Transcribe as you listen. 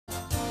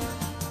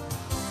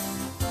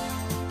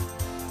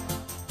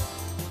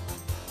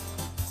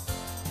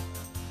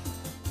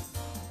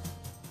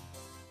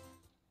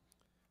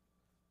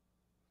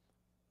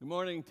Good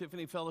morning,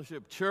 Tiffany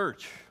Fellowship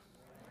Church.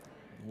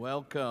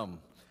 Welcome.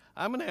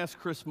 I'm going to ask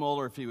Chris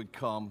Moeller if he would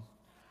come.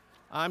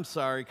 I'm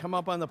sorry, come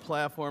up on the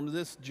platform.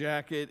 This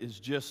jacket is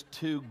just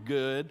too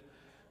good.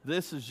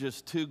 This is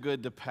just too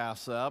good to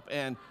pass up.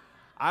 And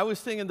I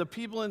was thinking the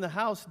people in the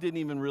house didn't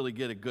even really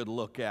get a good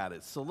look at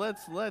it. So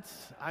let's,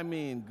 I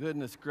mean,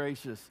 goodness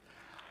gracious.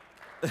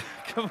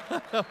 Come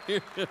on up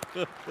here.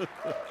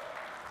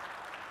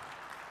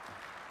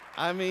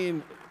 I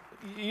mean,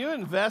 you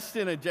invest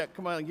in a jacket.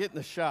 Come on, get in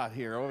the shot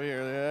here. Over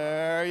here.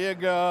 There you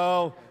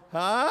go.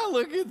 Huh?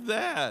 Look at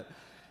that.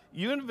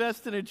 You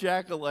invest in a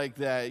jacket like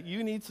that,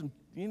 you need some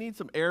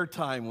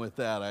airtime with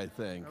that, I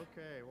think.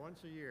 Okay, once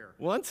a year.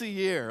 Once a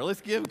year.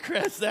 Let's give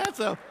Chris, that's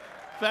a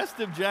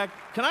festive jacket.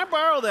 Can I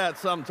borrow that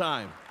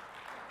sometime?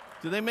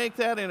 Do they make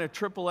that in a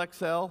triple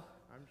XL? I'm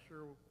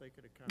sure they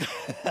could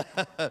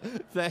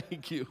accommodate.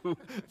 Thank you.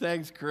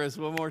 Thanks, Chris.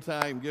 One more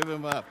time. Give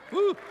him up.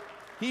 Woo.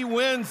 He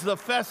wins the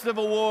festive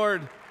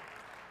award.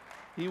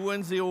 He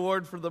wins the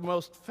award for the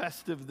most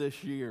festive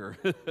this year.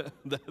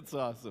 That's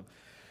awesome.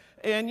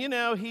 And, you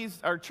know, he's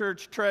our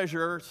church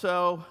treasurer,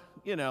 so,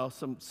 you know,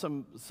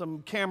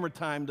 some camera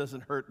time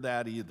doesn't hurt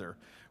that either.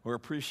 We're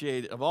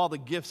appreciative of all the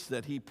gifts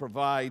that he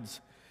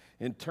provides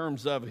in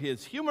terms of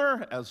his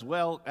humor as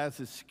well as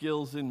his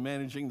skills in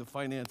managing the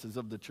finances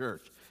of the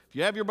church. If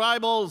you have your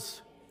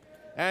Bibles,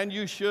 and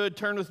you should,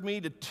 turn with me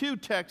to two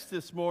texts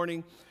this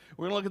morning.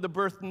 We're going to look at the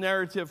birth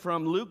narrative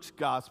from Luke's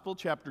Gospel,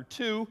 chapter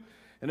 2.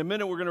 In a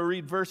minute, we're going to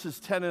read verses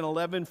 10 and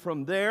 11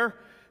 from there,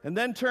 and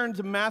then turn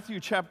to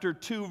Matthew chapter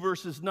 2,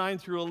 verses 9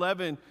 through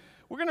 11.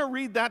 We're going to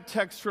read that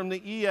text from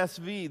the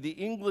ESV, the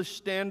English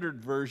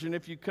Standard Version.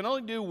 If you can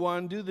only do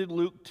one, do the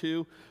Luke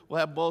 2. We'll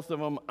have both of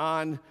them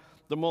on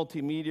the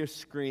multimedia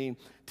screen.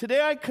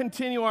 Today, I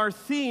continue our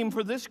theme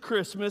for this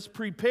Christmas,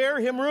 Prepare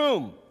Him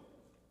Room.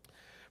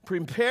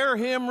 Prepare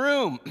Him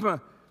Room.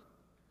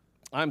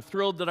 I'm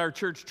thrilled that our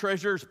church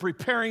treasurer is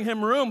preparing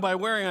him room by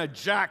wearing a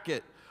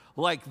jacket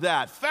like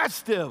that.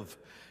 Festive.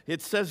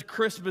 It says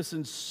Christmas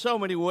in so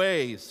many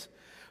ways.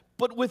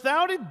 But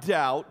without a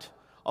doubt,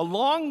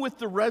 along with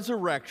the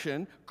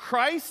resurrection,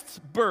 Christ's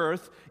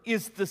birth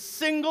is the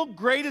single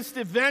greatest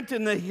event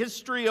in the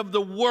history of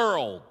the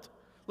world.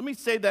 Let me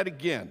say that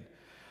again.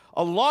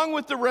 Along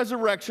with the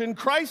resurrection,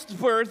 Christ's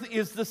birth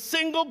is the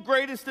single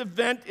greatest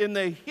event in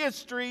the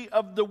history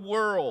of the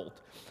world.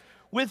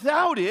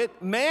 Without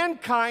it,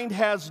 mankind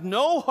has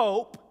no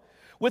hope.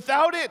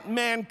 Without it,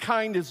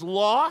 mankind is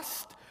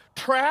lost,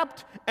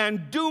 trapped,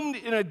 and doomed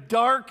in a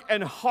dark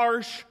and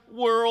harsh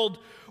world.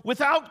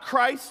 Without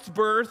Christ's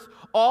birth,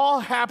 all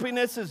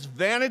happiness is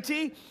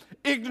vanity,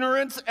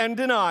 ignorance, and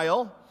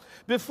denial.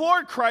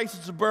 Before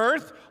Christ's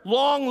birth,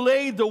 long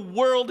lay the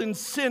world in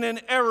sin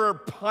and error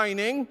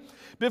pining.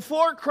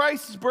 Before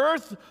Christ's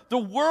birth, the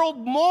world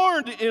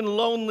mourned in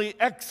lonely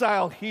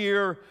exile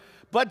here.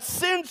 But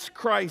since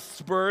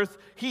Christ's birth,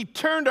 he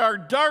turned our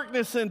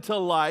darkness into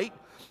light.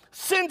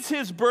 Since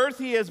his birth,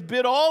 he has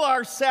bid all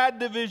our sad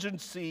division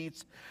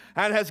cease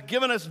and has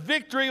given us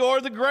victory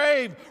o'er the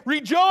grave.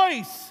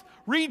 Rejoice,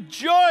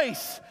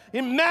 rejoice.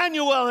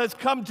 Emmanuel has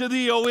come to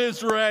thee, O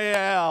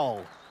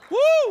Israel.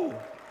 Woo!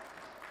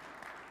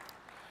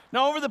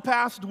 Now, over the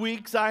past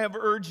weeks, I have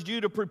urged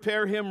you to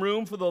prepare him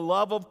room for the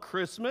love of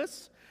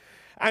Christmas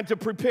and to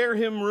prepare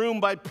him room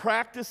by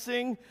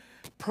practicing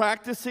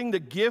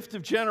the gift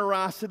of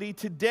generosity.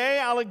 Today,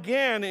 I'll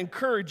again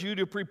encourage you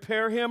to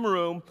prepare him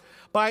room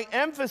by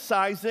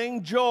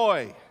emphasizing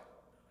joy.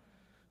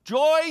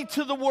 Joy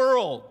to the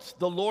world.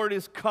 The Lord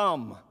is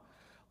come.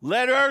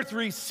 Let earth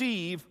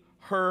receive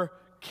her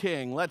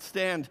King. Let's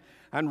stand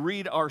and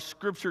read our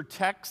scripture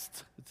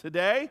text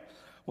today.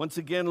 Once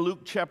again, Luke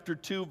chapter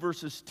 2,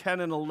 verses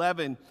 10 and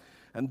 11.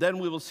 And then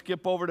we will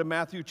skip over to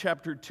Matthew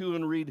chapter 2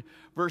 and read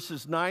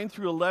verses 9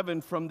 through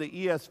 11 from the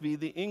ESV,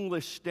 the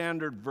English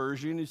Standard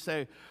Version. You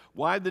say,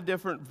 why the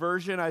different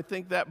version? I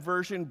think that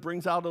version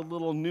brings out a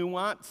little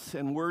nuance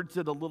and words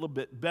it a little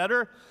bit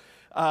better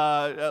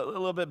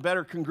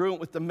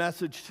congruent with the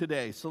message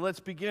today. So let's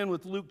begin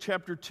with Luke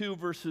chapter 2,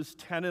 verses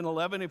 10 and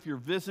 11. If you're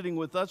visiting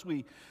with us,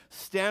 we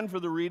stand for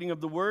the reading of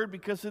the Word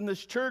because in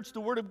this church,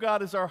 the Word of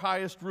God is our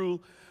highest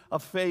rule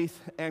of faith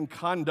and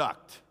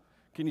conduct.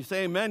 Can you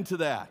say amen to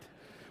that?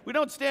 We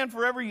don't stand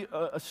for every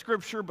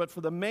scripture, but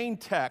for the main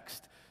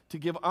text to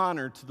give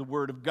honor to the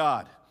Word of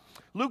God.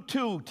 Luke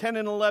 2, 10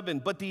 and 11.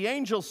 But the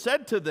angel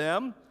said to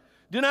them,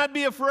 do not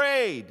be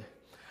afraid.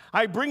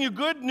 I bring you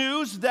good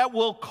news that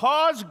will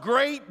cause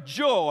great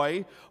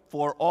joy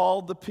for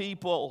all the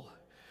people.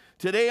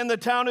 Today in the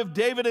town of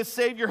David, a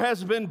Savior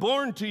has been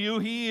born to you.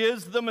 He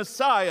is the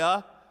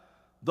Messiah,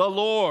 the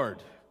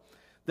Lord.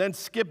 Then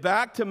skip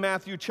back to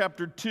Matthew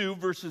chapter 2,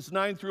 verses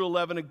 9 through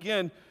 11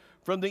 again.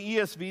 From the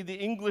ESV, the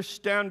English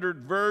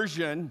Standard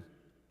Version,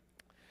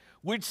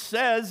 which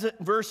says,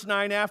 verse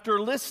 9,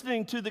 after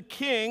listening to the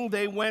king,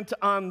 they went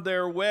on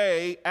their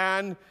way,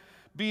 and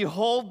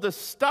behold, the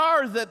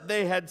star that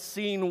they had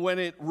seen when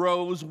it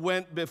rose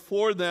went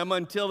before them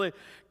until it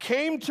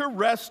came to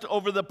rest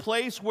over the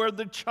place where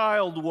the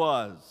child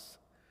was.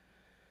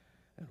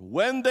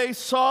 When they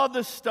saw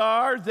the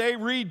star, they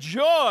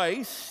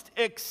rejoiced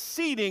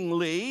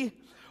exceedingly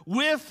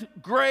with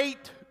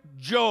great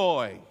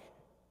joy.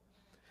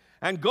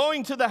 And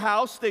going to the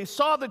house, they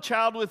saw the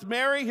child with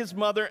Mary, his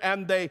mother,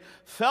 and they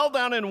fell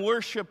down and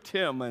worshiped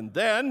him. And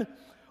then,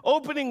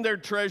 opening their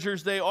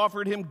treasures, they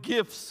offered him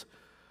gifts,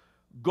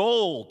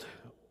 gold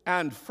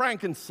and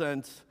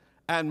frankincense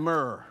and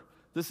myrrh.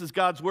 This is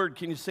God's word.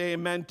 Can you say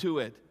amen to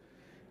it?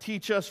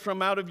 Teach us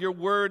from out of your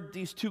word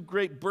these two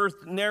great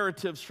birth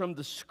narratives from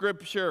the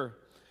scripture.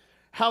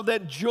 How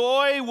that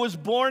joy was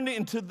born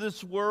into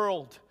this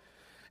world.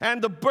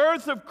 And the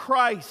birth of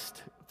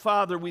Christ,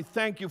 Father, we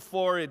thank you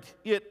for it.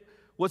 It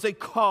was a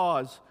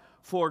cause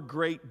for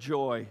great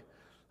joy.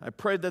 I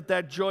pray that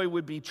that joy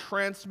would be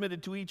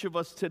transmitted to each of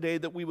us today,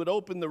 that we would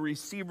open the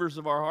receivers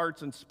of our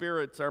hearts and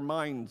spirits, our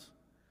minds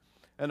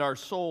and our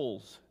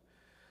souls,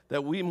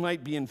 that we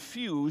might be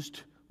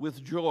infused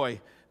with joy.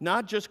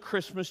 Not just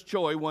Christmas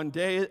joy one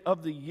day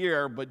of the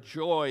year, but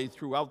joy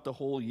throughout the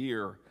whole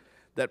year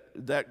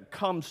that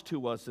comes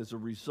to us as a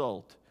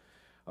result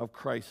of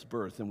Christ's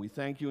birth. And we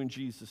thank you in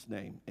Jesus'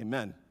 name.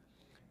 Amen.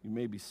 You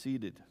may be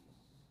seated.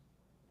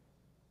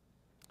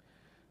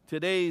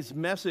 Today's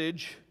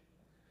message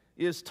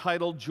is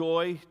titled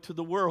Joy to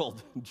the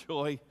World.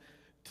 Joy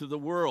to the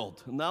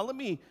World. Now let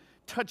me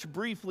touch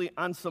briefly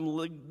on some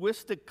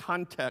linguistic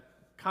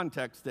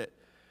context that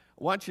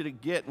I want you to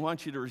get and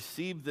want you to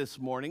receive this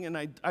morning. And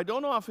I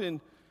don't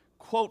often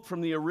quote from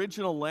the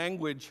original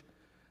language.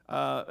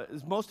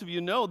 As most of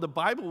you know, the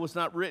Bible was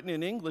not written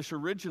in English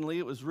originally.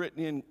 It was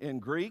written in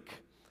Greek.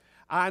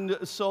 And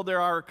so there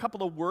are a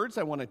couple of words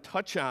I want to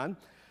touch on.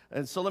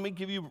 And so let me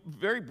give you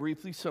very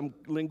briefly some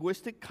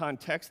linguistic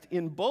context.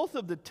 In both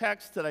of the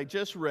texts that I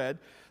just read,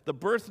 the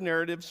birth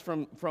narratives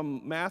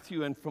from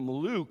Matthew and from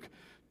Luke,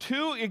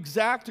 two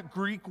exact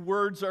Greek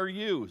words are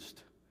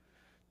used.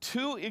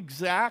 Two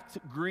exact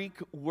Greek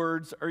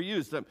words are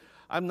used.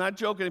 I'm not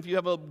joking. If you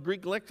have a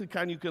Greek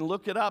lexicon, you can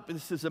look it up.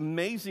 This is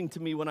amazing to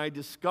me when I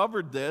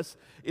discovered this.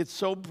 It's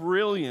so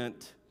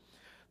brilliant.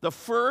 The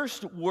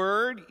first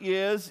word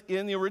is,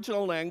 in the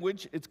original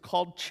language, it's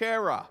called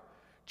chera.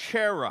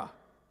 Chera.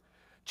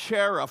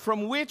 Chera,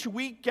 from which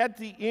we get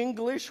the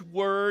English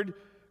word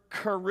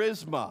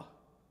charisma.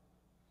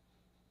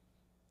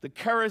 The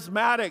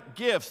charismatic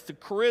gifts, the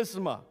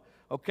charisma.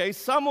 Okay,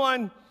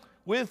 someone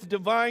with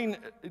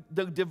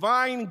the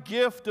divine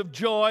gift of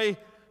joy,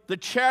 the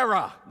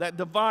chera, that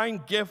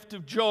divine gift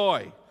of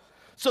joy.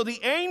 So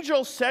the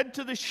angel said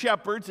to the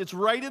shepherds, it's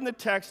right in the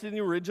text in the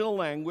original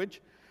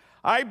language,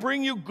 I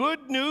bring you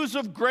good news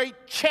of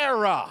great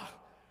chera,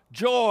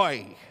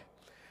 joy.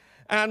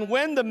 And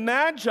when the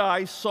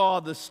Magi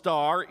saw the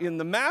star in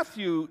the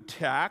Matthew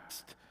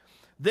text,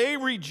 they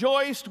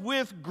rejoiced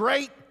with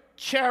great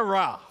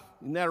chera,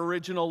 in that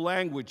original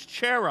language,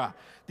 chera.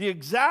 The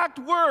exact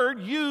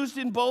word used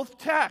in both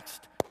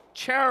texts,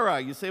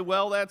 chera. You say,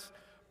 well, that's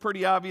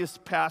pretty obvious,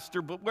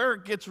 Pastor, but where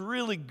it gets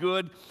really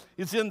good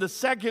is in the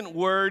second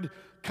word,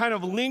 kind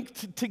of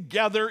linked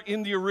together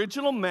in the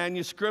original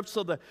manuscript.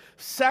 So the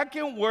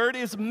second word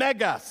is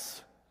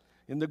megas.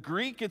 In the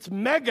Greek, it's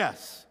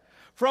megas,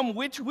 from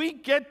which we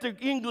get the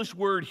English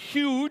word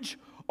huge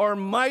or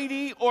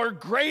mighty or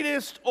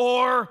greatest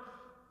or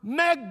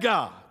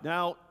mega.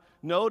 Now,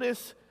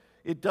 notice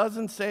it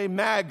doesn't say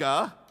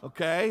MAGA,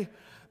 okay?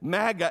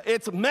 MAGA,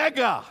 it's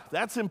mega.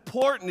 That's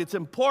important. It's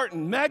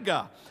important.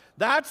 Mega.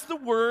 That's the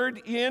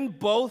word in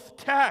both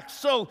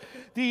texts. So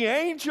the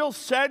angel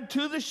said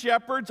to the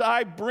shepherds,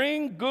 I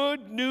bring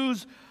good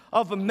news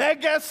of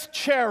megas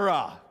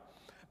chera.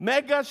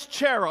 Megas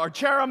chera, or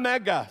chera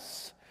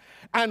megas.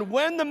 And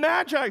when the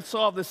Magi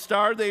saw the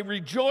star, they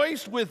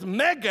rejoiced with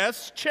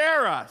megas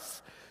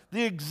cheras.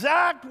 The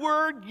exact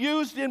word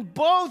used in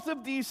both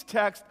of these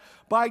texts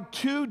by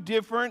two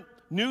different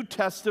New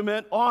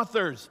Testament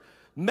authors.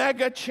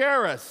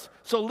 Megacheris.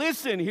 So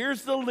listen,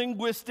 here's the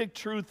linguistic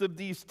truth of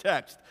these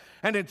texts.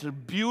 And it's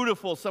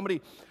beautiful.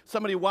 Somebody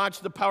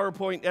watched the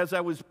PowerPoint as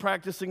I was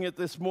practicing it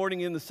this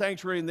morning in the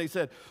sanctuary, and they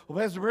said, well,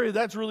 Pastor Barry,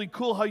 that's really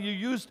cool how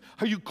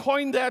you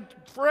coined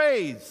that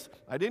phrase.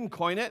 I didn't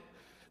coin it.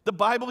 The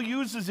Bible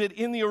uses it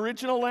in the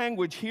original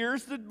language.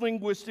 Here's the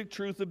linguistic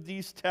truth of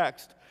these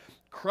texts.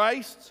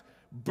 Christ's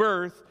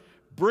birth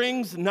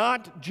brings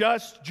not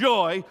just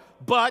joy,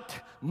 but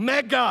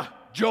mega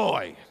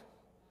joy.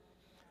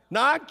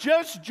 Not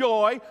just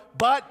joy,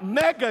 but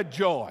mega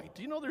joy.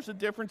 Do you know there's a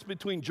difference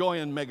between joy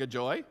and mega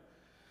joy?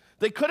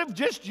 They could have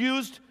just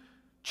used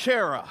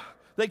chera.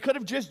 They could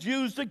have just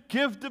used a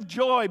gift of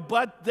joy,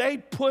 but they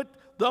put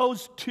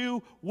those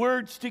two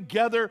words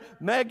together,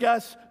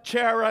 megas,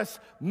 cheras,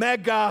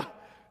 mega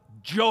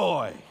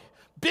joy.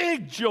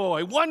 Big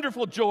joy,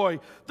 wonderful joy,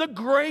 the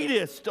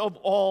greatest of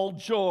all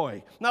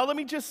joy. Now let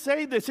me just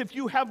say this, if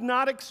you have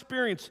not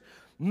experienced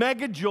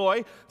mega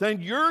joy,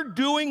 then you're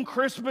doing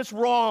Christmas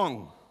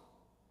wrong.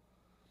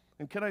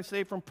 And can I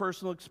say from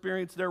personal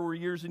experience, there were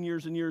years and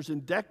years and years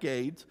and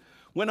decades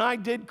when I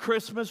did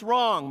Christmas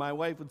wrong. My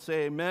wife would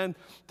say amen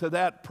to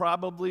that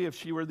probably if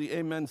she were the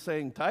amen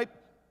saying type.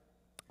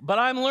 But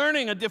I'm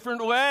learning a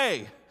different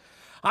way.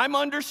 I'm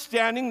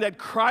understanding that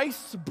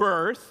Christ's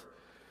birth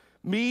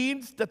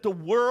means that the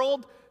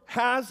world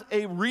has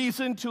a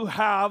reason to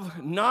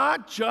have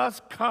not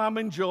just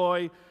common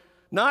joy,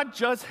 not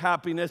just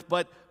happiness,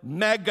 but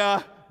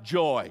mega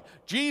joy.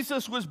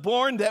 Jesus was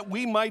born that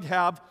we might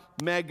have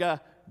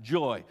mega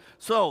joy.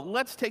 So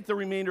let's take the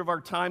remainder of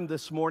our time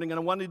this morning, and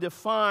I want to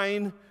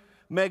define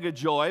mega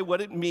joy,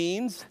 what it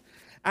means,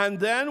 and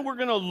then we're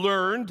going to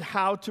learn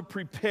how to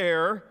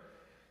prepare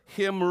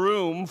him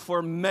room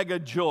for mega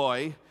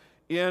joy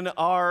in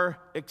our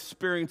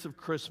experience of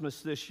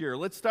Christmas this year.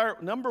 Let's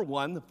start, number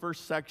one, the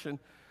first section.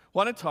 I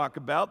want to talk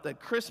about that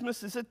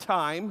Christmas is a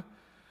time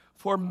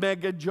for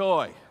mega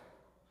joy.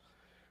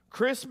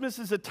 Christmas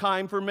is a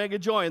time for mega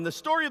joy. And the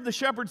story of the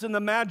shepherds and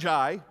the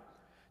Magi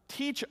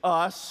teach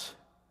us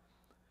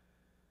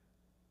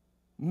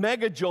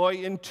mega joy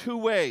in two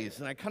ways.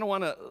 And I kind of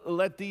want to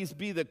let these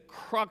be the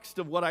crux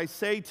of what I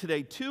say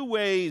today. Two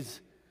ways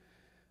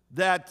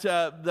that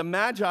the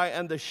Magi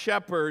and the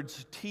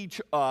shepherds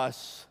teach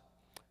us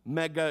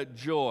mega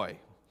joy.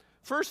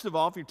 First of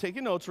all, if you're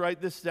taking notes,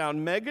 write this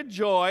down. Mega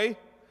joy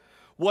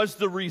was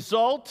the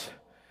result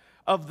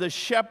of the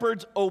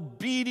shepherd's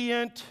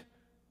obedient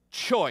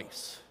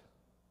choice.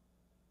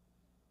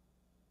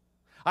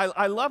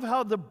 I love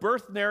how the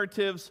birth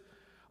narratives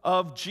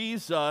of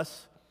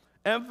Jesus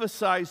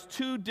emphasize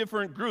two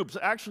different groups.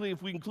 Actually,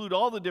 if we include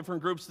all the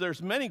different groups,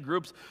 there's many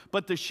groups,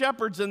 but the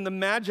shepherds and the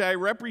Magi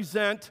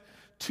represent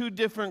two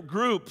different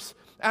groups.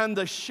 And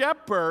the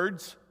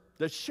shepherds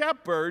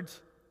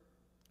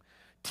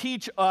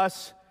teach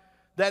us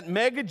that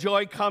mega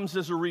joy comes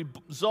as a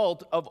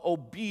result of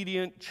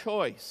obedient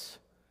choice.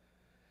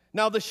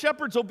 Now, the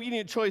shepherd's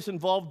obedient choice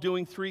involved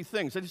doing three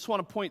things. I just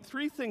want to point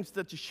three things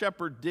that the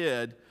shepherds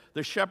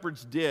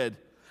did,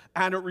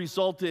 and it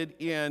resulted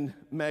in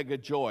mega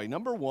joy.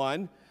 Number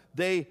one,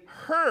 they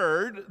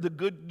heard the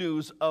good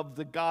news of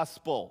the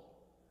gospel.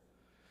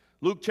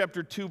 Luke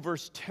chapter 2,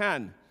 verse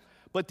 10.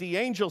 But the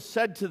angel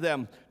said to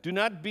them, "Do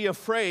not be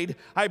afraid.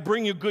 I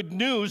bring you good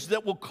news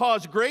that will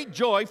cause great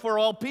joy for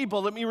all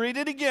people." Let me read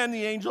it again.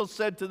 The angel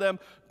said to them,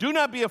 "Do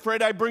not be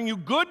afraid. I bring you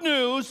good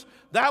news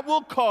that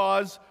will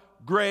cause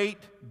great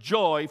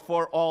joy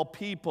for all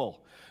people."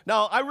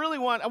 Now, I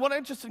want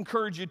to just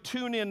encourage you,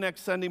 tune in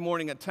next Sunday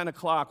morning at 10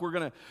 o'clock.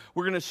 We're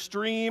gonna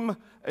stream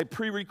a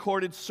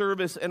pre-recorded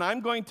service, and I'm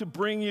going to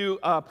bring you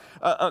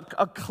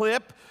a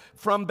clip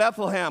from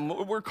Bethlehem.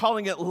 We're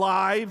calling it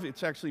live.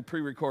 It's actually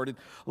pre-recorded.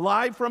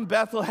 Live from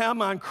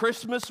Bethlehem on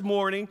Christmas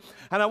morning,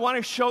 and I want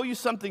to show you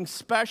something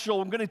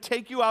special. I'm going to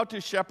take you out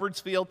to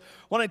Shepherd's Field.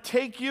 I want to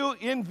take you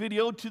in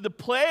video to the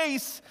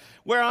place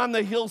where on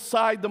the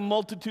hillside the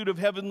multitude of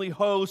heavenly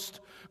hosts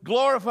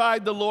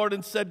glorified the Lord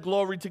and said,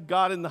 "Glory to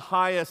God in the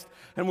highest."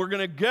 And we're going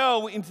to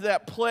go into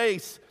that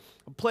place,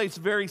 a place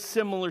very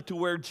similar to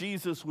where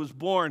Jesus was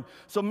born.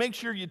 So make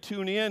sure you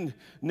tune in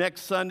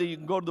next Sunday. You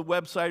can go to the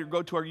website or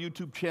go to our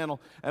YouTube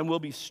channel, and we'll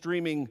be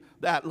streaming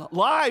that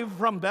live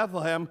from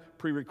Bethlehem,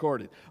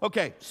 pre-recorded.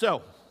 Okay,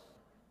 so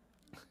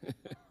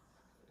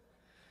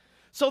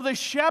the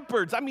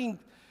shepherds,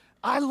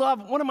 I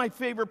love, one of my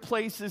favorite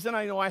places, and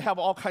I know I have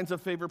all kinds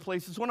of favorite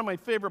places. One of my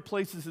favorite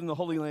places in the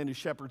Holy Land is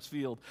Shepherd's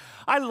Field.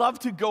 I love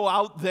to go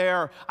out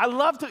there.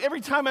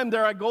 Every time I'm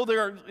there, I go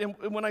there. And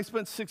when I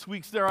spent 6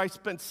 weeks there, I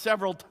spent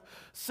several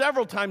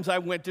times I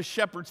went to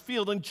Shepherd's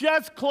Field and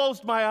just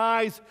closed my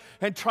eyes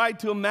and tried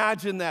to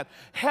imagine that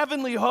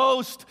heavenly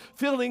host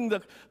filling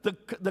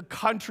the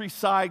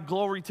countryside,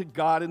 glory to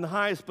God in the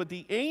highest. But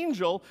the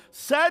angel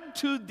said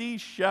to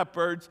these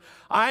shepherds,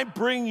 "I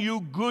bring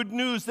you good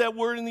news." That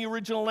word in the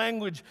original language,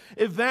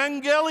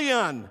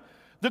 evangelion,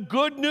 the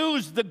good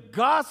news, the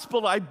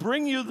gospel. I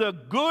bring you the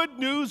good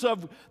news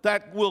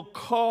that will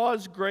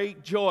cause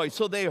great joy.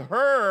 So they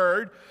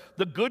heard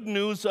the good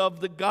news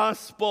of the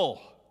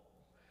gospel.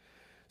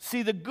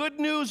 See, the good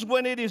news,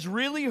 when it is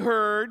really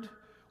heard,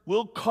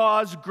 will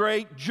cause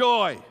great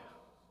joy.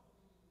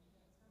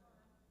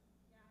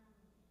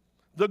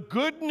 The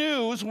good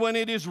news, when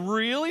it is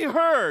really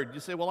heard, you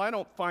say, "Well, I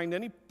don't find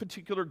any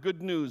particular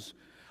good news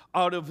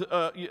out of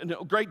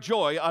great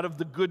joy out of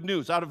the good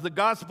news, out of the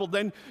gospel."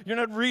 Then you're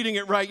not reading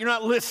it right. You're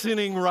not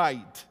listening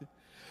right.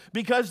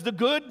 Because the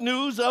good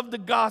news of the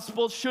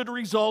gospel should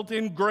result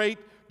in great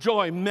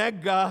joy,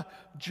 mega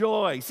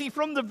joy. See,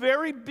 from the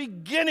very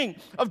beginning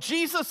of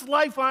Jesus'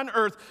 life on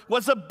earth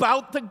was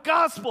about the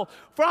gospel.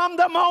 From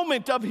the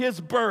moment of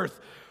his birth,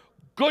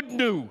 good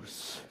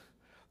news,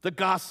 the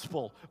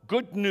gospel,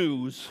 good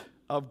news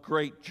of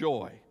great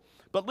joy.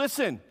 But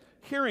listen,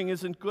 hearing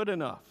isn't good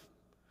enough.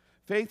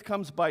 Faith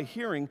comes by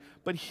hearing,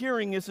 but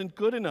hearing isn't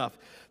good enough.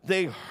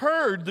 They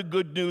heard the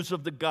good news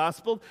of the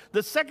gospel.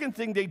 The second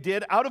thing they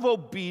did out of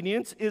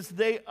obedience is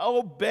they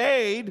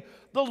obeyed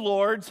the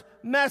Lord's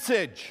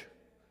message.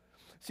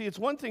 See, it's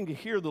one thing to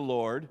hear the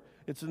Lord.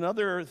 It's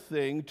another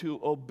thing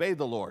to obey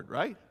the Lord,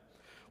 right?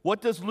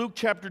 What does Luke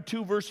chapter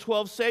 2, verse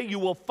 12 say? "You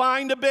will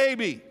find a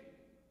baby."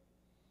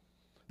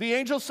 The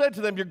angel said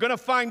to them, "You're going to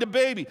find a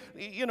baby."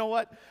 You know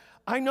what?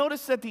 I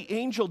notice that the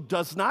angel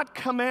does not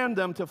command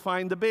them to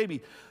find the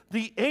baby.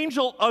 The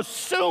angel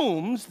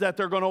assumes that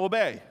they're going to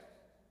obey.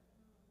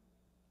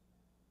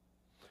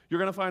 You're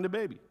going to find a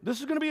baby. This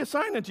is going to be a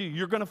sign unto you.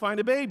 You're going to find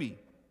a baby.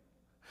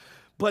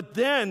 But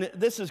then,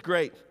 this is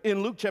great.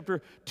 In Luke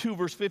chapter 2,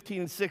 verse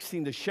 15 and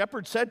 16, the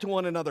shepherds said to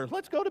one another,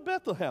 let's go to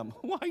Bethlehem.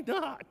 Why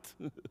not?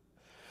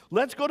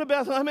 Let's go to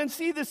Bethlehem and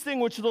see this thing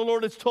which the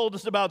Lord has told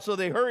us about. So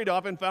they hurried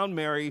off and found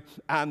Mary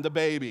and the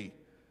baby.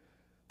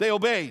 They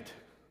obeyed.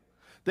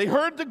 They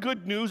heard the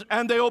good news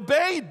and they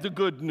obeyed the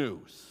good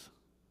news.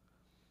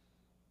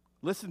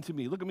 Listen to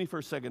me. Look at me for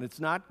a second. It's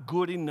not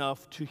good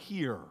enough to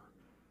hear.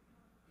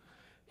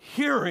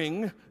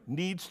 Hearing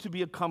needs to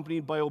be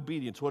accompanied by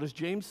obedience. What does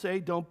James say?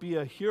 Don't be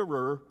a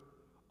hearer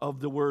of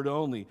the word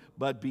only,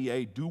 but be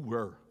a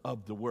doer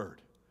of the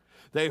word.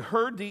 They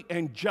heard the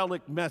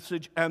angelic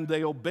message and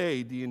they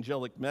obeyed the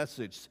angelic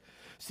message.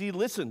 See,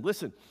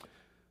 listen.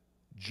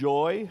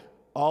 Joy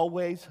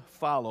always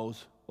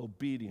follows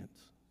obedience.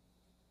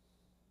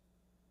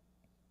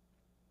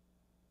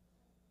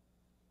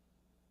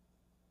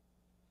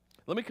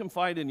 Let me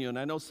confide in you, and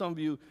I know some of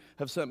you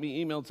have sent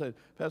me emails and said,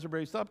 Pastor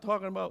Brady, stop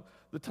talking about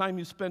the time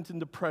you spent in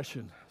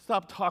depression.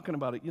 Stop talking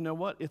about it. You know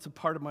what? It's a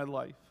part of my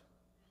life.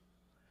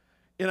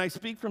 And I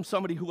speak from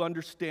somebody who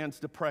understands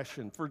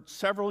depression. For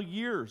several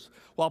years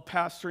while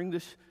pastoring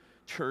this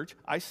church,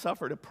 I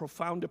suffered a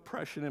profound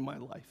depression in my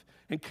life.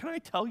 And can I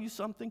tell you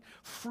something?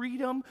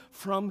 Freedom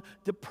from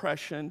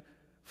depression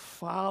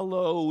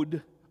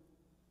followed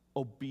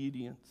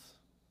obedience.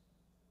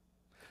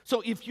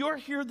 So if you're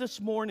here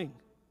this morning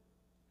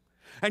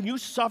and you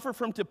suffer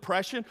from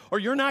depression, or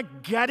you're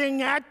not getting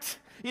it,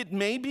 it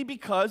may be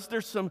because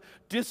there's some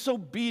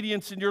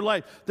disobedience in your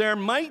life. There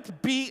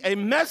might be a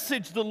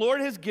message the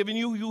Lord has given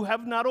you you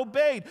have not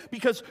obeyed,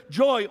 because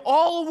joy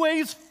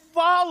always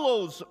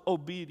follows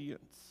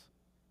obedience.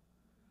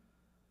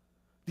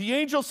 The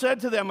angel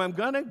said to them, I'm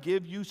going to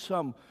give you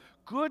some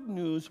good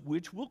news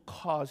which will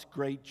cause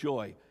great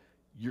joy.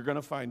 You're going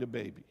to find a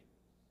baby.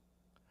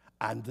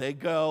 And they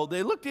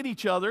looked at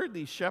each other,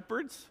 these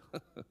shepherds.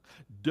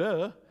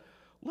 Duh.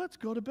 Let's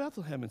go to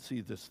Bethlehem and see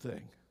this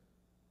thing,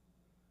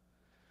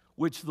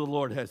 which the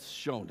Lord has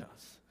shown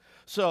us.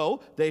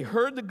 So they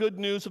heard the good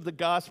news of the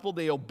gospel.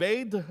 They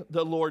obeyed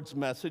the Lord's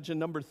message. And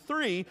number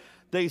 3,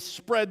 they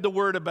spread the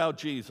word about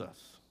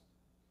Jesus.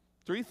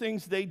 3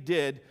 things they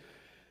did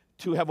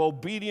to have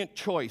obedient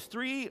choice.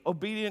 3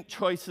 obedient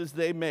choices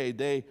they made.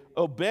 They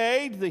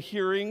obeyed the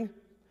hearing.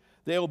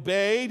 They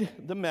obeyed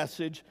the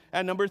message.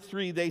 And number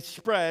 3, they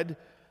spread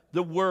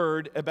the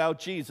word about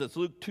Jesus.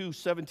 Luke 2,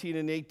 17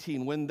 and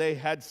 18. When they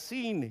had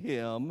seen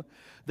him,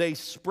 they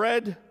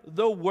spread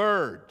the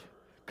word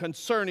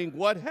concerning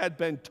what had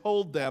been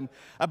told them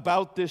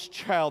about this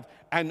child,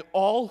 and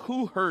all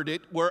who heard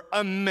it were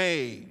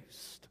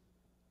amazed.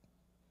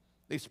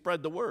 They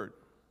spread the word.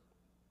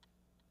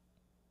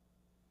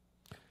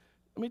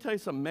 Let me tell you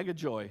something, mega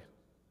joy.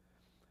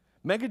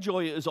 Mega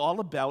joy is all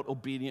about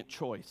obedient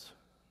choice.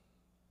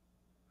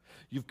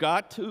 You've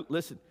got to,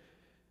 listen,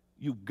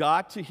 you've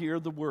got to hear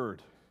the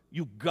word.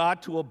 You've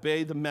got to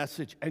obey the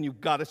message, and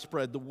you've got to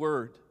spread the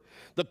word.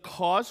 The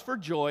cause for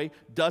joy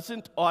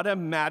doesn't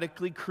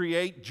automatically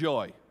create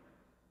joy.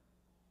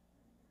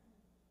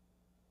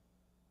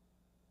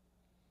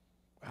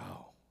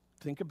 Wow,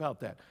 think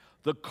about that.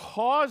 The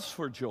cause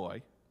for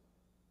joy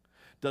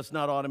does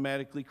not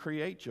automatically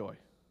create joy.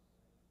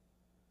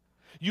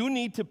 You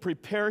need to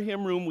prepare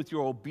him room with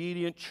your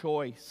obedient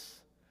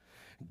choice.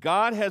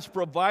 God has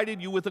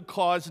provided you with a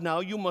cause.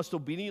 Now you must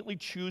obediently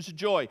choose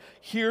joy.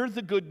 Hear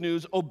the good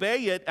news,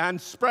 obey it, and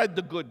spread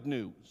the good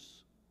news.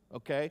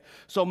 Okay?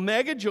 So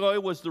mega joy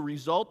was the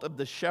result of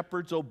the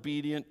shepherd's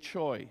obedient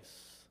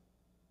choice.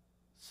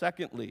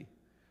 Secondly,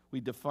 we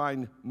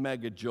define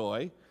mega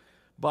joy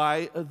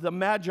by the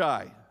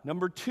Magi.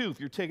 Number 2, if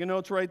you're taking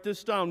notes, write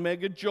this down.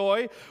 Mega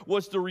joy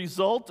was the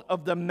result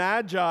of the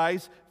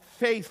Magi's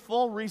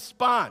faithful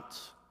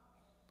response.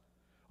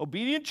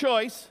 Obedient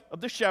choice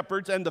of the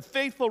shepherds and the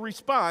faithful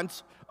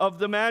response of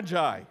the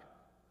Magi.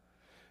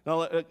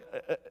 Now,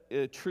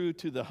 true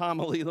to the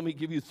homily, let me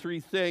give you 3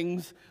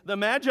 things the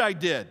Magi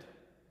did.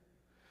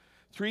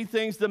 3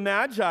 things the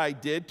Magi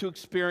did to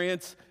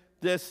experience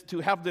this, to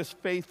have this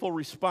faithful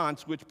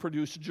response which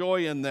produced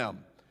joy in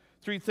them.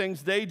 3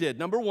 things they did.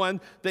 Number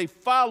 1, they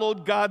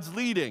followed God's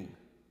leading.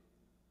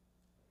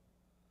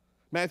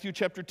 Matthew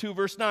chapter 2,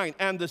 verse 9.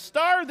 And the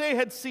star they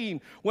had seen,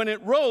 when it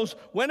rose,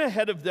 went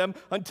ahead of them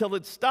until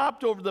it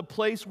stopped over the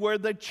place where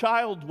the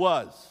child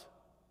was.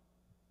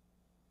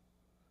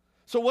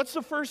 So what's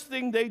the first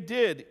thing they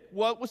did?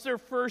 What was their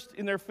first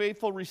in their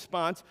faithful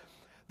response?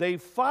 They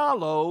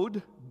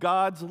followed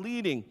God's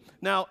leading.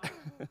 Now,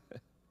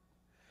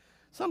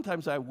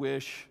 sometimes I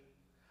wish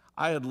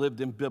I had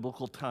lived in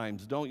biblical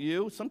times, don't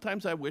you?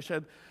 Sometimes I wish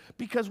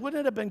because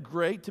wouldn't it have been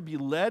great to be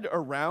led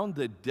around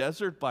the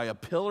desert by a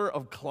pillar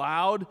of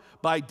cloud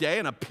by day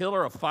and a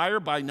pillar of fire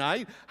by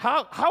night?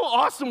 How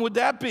awesome would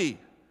that be?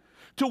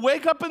 To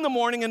wake up in the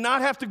morning and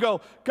not have to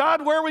go,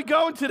 God, where are we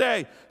going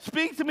today?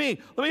 Speak to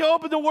me. Let me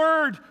open the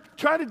Word.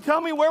 try to tell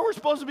me where we're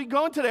supposed to be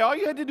going today. All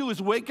you had to do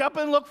was wake up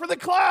and look for the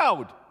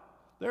cloud.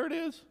 There it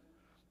is,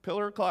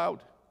 pillar of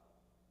cloud.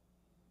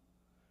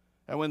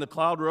 And when the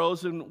cloud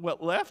rose and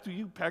went left,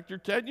 you packed your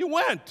tent, you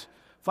went.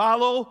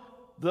 Follow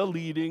the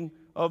leading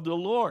of the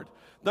Lord.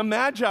 The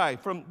Magi,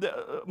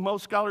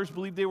 most scholars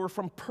believe they were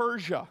from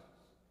Persia,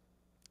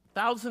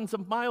 thousands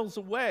of miles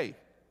away.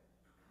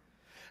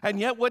 And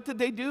yet, what did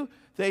they do?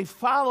 They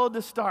followed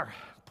the star.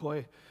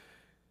 Boy,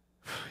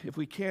 if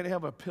we can't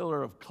have a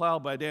pillar of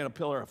cloud by day and a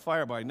pillar of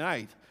fire by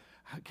night,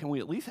 can we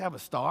at least have a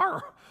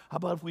star? How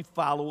about if we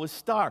follow a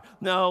star?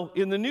 Now,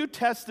 in the New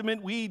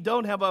Testament, we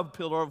don't have a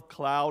pillar of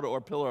cloud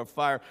or pillar of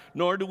fire,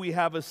 nor do we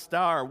have a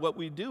star. What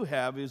we do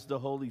have is the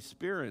Holy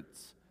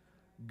Spirit's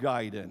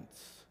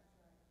guidance.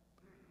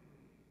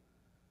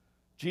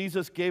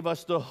 Jesus gave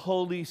us the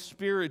Holy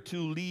Spirit to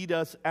lead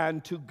us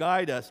and to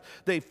guide us.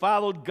 They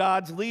followed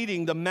God's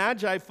leading. The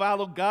Magi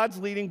followed God's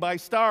leading by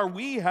star.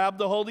 We have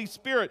the Holy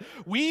Spirit.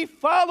 We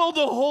follow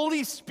the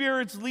Holy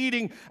Spirit's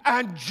leading,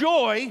 and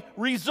joy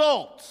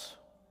results.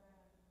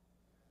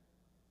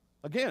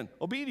 Again,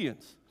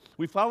 obedience.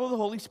 We follow the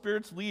Holy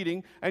Spirit's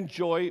leading, and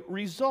joy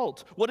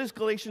results. What does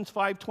Galatians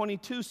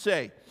 5:22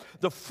 say?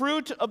 The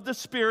fruit of the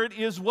Spirit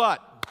is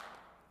what?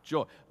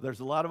 Joy.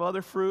 There's a lot of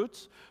other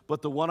fruits,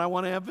 but the one I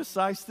want to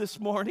emphasize this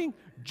morning,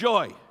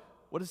 joy.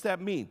 What does that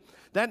mean?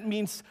 That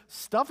means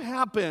stuff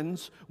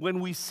happens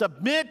when we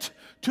submit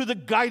to the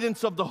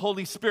guidance of the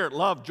Holy Spirit.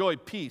 Love, joy,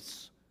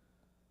 peace,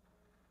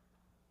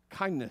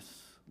 kindness,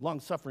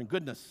 long-suffering,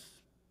 goodness,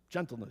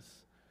 gentleness,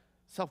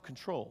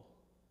 self-control.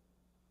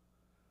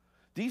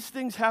 These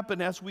things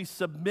happen as we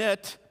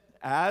submit.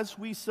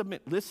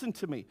 Listen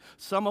to me.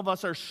 Some of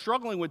us are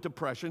struggling with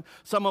depression.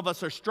 Some of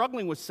us are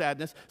struggling with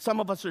sadness. Some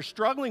of us are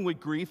struggling with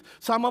grief.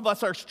 Some of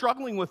us are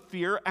struggling with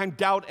fear and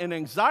doubt and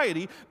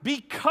anxiety.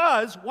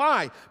 Because,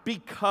 why?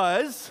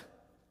 Because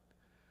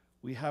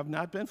we have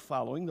not been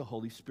following the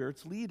Holy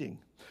Spirit's leading.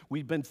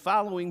 We've been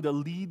following the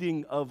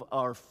leading of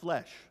our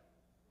flesh,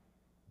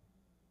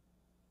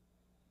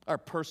 our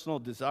personal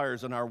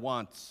desires and our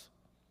wants.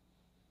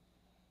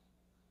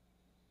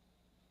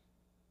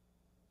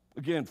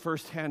 Again,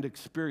 firsthand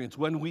experience.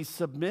 When we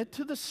submit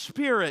to the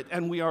Spirit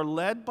and we are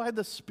led by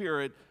the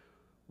Spirit,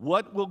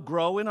 what will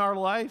grow in our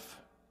life?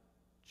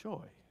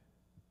 Joy.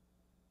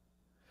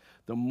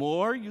 The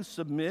more you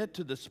submit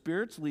to the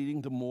Spirit's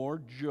leading, the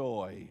more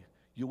joy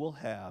you will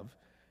have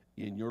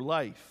in your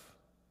life.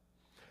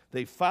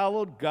 They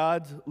followed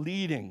God's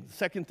leading. The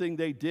second thing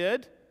they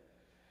did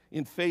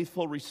in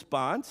faithful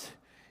response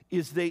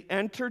is they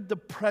entered the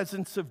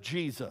presence of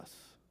Jesus.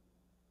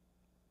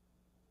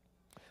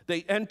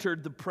 They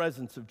entered the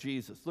presence of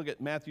Jesus. Look at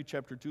Matthew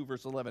chapter 2,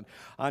 verse 11.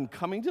 On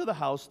coming to the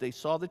house, they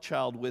saw the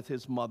child with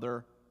his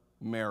mother,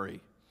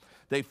 Mary.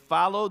 They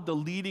followed the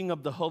leading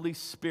of the Holy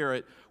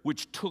Spirit,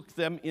 which took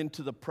them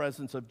into the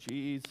presence of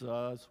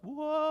Jesus.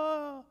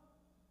 Whoa!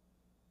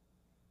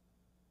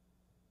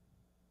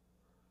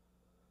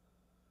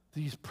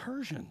 These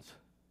Persians,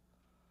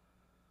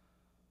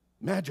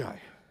 Magi,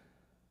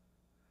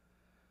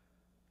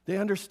 they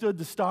understood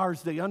the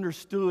stars. They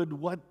understood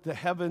what the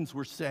heavens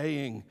were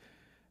saying.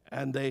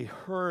 And they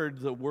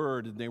heard the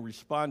word, and they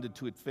responded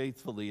to it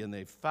faithfully, and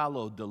they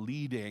followed the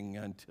leading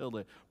until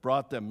it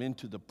brought them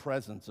into the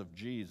presence of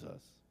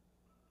Jesus.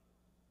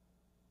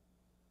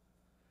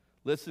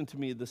 Listen to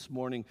me this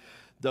morning.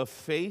 The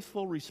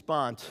faithful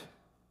response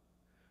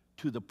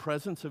to the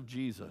presence of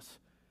Jesus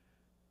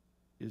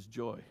is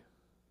joy.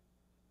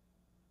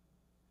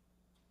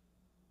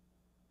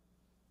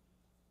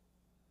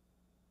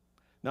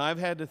 Now, I've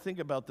had to think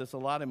about this a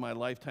lot in my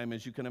lifetime,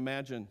 as you can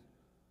imagine.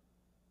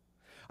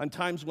 On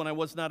times when I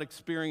was not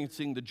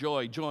experiencing the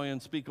joy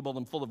unspeakable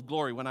and full of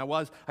glory,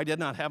 I did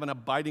not have an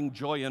abiding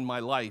joy in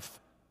my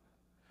life.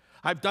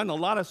 I've done a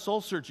lot of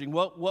soul searching.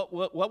 What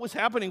was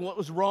happening? What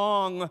was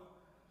wrong?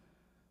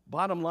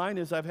 Bottom line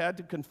is I've had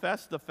to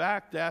confess the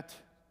fact that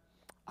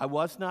I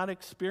was not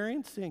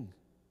experiencing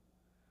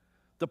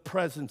the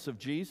presence of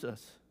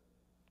Jesus.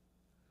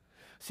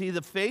 See,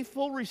 the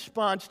faithful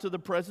response to the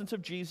presence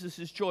of Jesus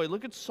is joy.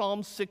 Look at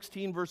Psalm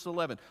 16, verse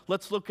 11.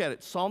 Let's look at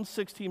it. Psalm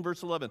 16,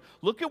 verse 11.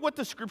 Look at what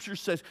the scripture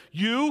says.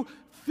 You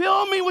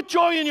fill me with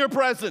joy in your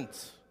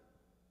presence.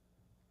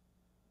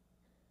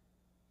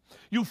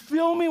 You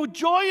fill me with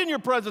joy in your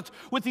presence,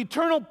 with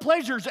eternal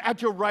pleasures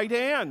at your right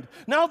hand.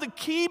 Now the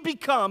key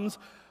becomes,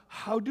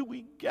 how do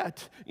we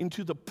get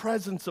into the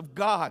presence of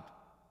God?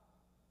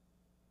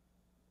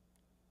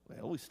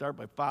 Well, we start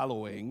by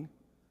following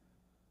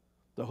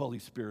the Holy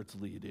Spirit's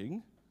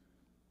leading.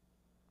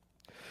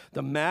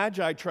 The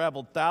Magi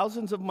traveled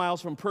thousands of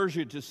miles from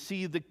Persia to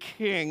see the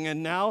king,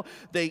 and now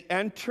they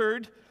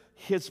entered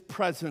his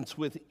presence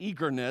with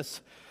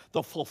eagerness,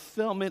 the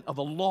fulfillment of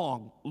a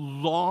long,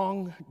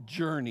 long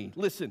journey.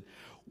 Listen,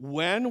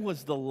 when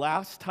was the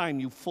last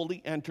time you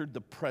fully entered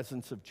the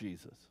presence of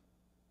Jesus?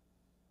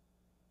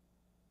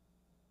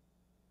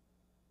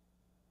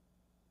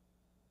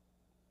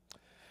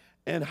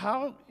 And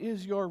how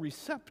is your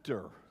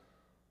receptor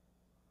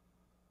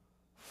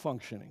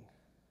functioning?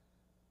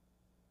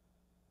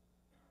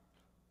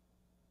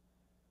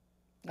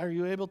 Are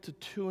you able to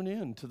tune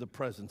in to the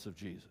presence of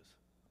Jesus?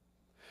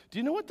 Do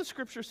you know what the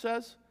scripture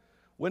says?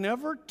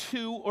 Whenever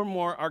two or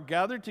more are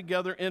gathered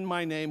together in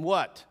my name,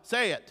 what?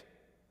 Say it.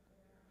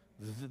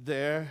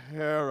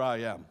 There I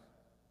am.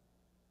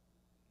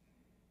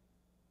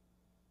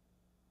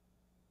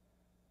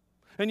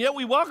 And yet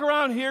we walk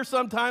around here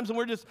sometimes and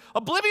we're just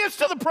oblivious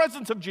to the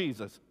presence of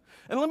Jesus.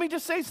 And let me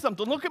just say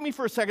something. Look at me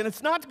for a second.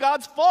 It's not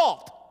God's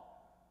fault.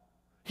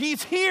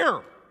 He's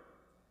here.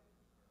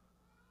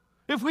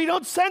 If we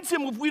don't sense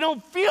him, if we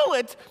don't feel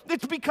it,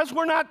 it's because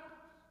we're not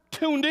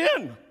tuned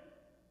in.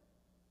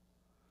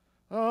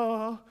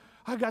 Oh,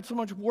 I got so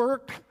much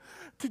work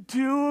to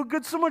do. I've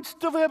got so much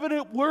stuff happening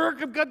at work.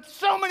 I've got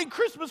so many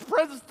Christmas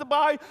presents to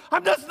buy.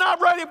 I'm just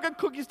not ready. I've got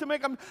cookies to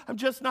make. I'm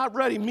just not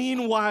ready.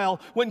 Meanwhile,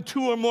 when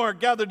two or more are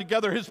gathered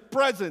together, his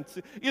presence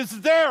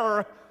is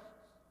there.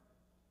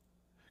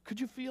 Could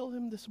you feel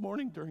him this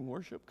morning during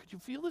worship? Could you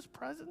feel his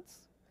presence?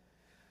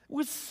 It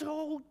was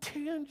so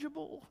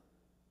tangible.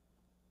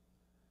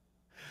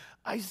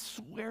 I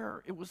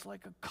swear it was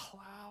like a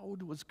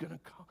cloud was going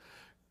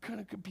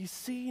to be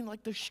seen,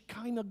 like the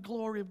kind of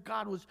glory of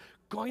God was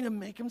going to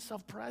make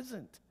himself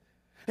present.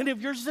 And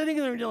if you're sitting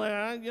there and you're like,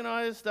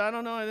 I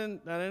don't know, I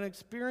didn't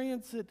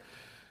experience it,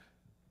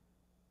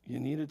 you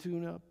need to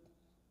tune up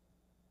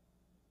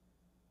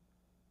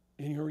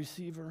in your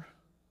receiver.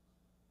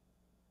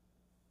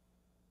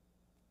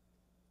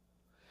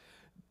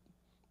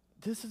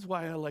 This is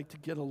why I like to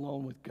get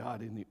alone with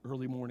God in the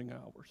early morning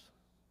hours.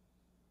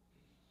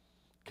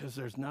 Because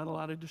there's not a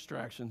lot of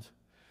distractions.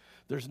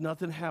 There's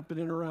nothing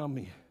happening around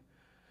me.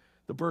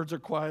 The birds are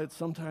quiet.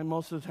 Sometimes,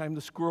 most of the time,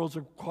 the squirrels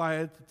are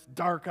quiet. It's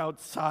dark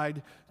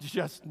outside. It's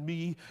just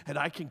me. And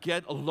I can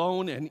get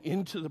alone and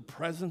into the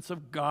presence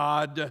of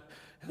God.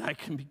 And I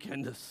can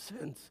begin to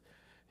sense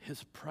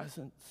his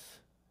presence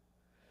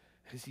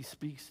as he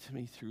speaks to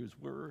me through his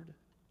word.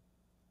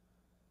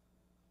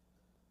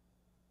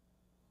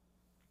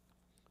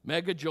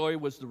 Mega joy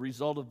was the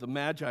result of the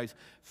Magi's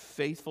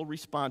faithful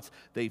response.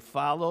 They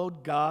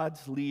followed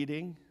God's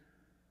leading.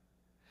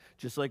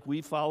 Just like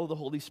we follow the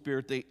Holy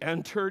Spirit, they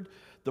entered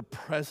the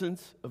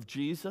presence of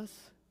Jesus.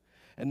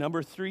 And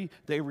number 3,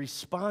 they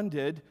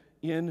responded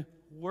in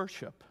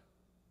worship.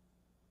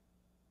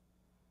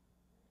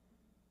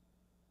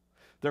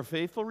 Their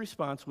faithful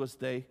response was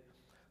they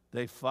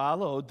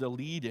followed the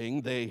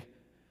leading, they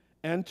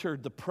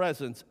entered the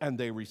presence, and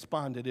they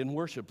responded in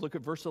worship. Look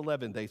at verse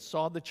 11. They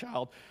saw the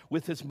child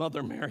with his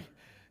mother Mary,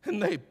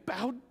 and they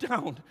bowed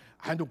down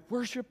and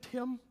worshiped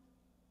him.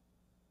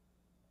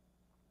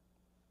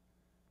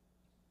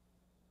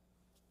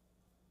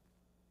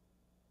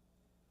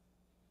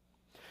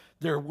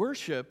 Their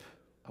worship,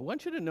 I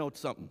want you to note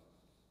something.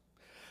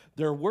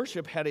 Their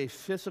worship had a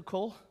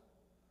physical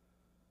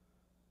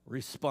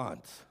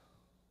response.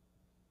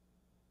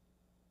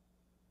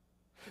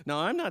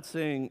 Now, I'm not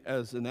saying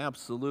as an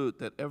absolute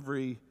that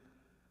every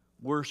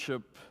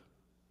worshipful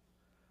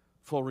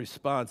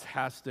response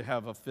has to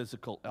have a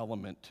physical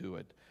element to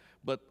it,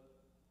 but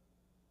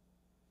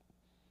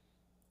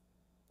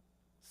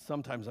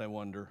sometimes I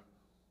wonder,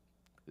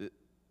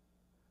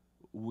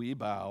 we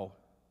bow,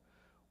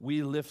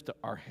 we lift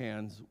our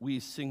hands, we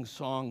sing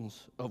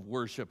songs of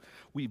worship,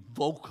 we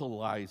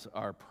vocalize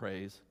our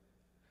praise,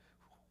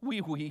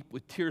 we weep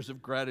with tears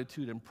of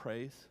gratitude and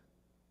praise.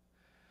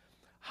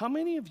 How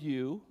many of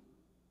you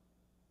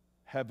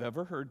have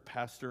ever heard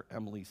Pastor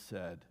Emily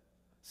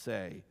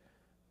say,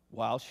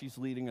 while she's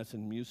leading us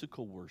in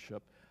musical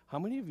worship, how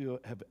many of you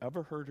have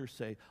ever heard her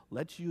say,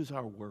 let's use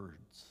our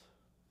words.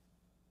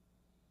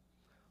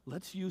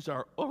 Let's use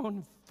our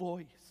own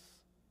voice.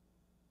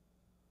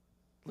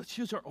 Let's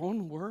use our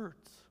own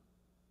words.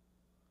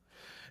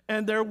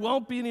 And there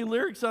won't be any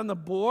lyrics on the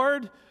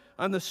board,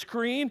 on the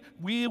screen.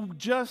 We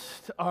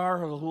just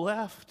are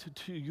left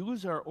to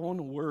use our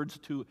own words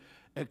to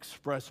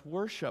express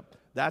worship.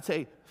 That's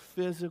a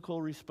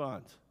physical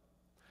response.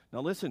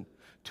 Now listen,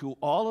 to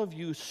all of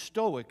you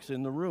stoics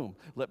in the room,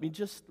 let me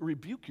just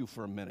rebuke you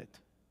for a minute.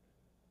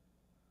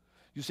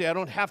 You say, I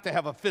don't have to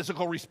have a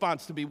physical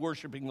response to be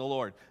worshiping the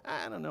Lord.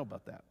 I don't know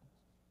about that.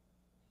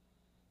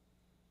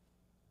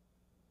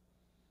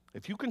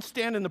 If you can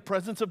stand in the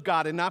presence of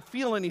God and not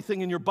feel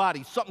anything in your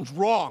body, something's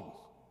wrong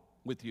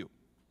with you.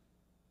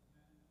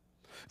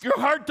 If your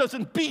heart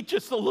doesn't beat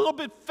just a little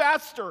bit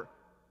faster,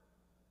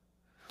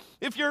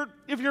 if your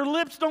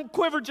lips don't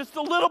quiver just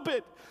a little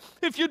bit,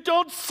 if you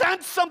don't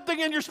sense something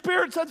in your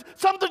spirit,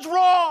 something's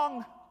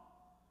wrong.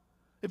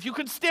 If you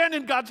can stand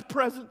in God's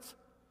presence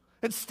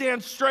and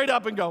stand straight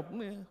up and go,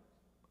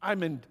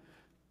 I'm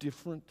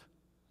indifferent.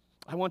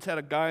 I once had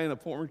a guy in a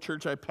former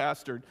church I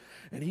pastored,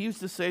 and he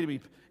used to say to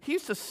me, he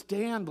used to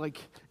stand like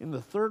in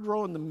the third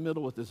row in the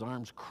middle with his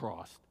arms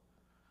crossed.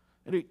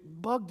 And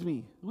it bugged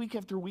me week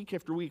after week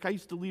after week. I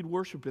used to lead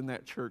worship in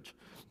that church.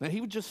 And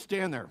he would just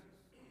stand there.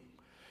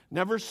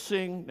 Never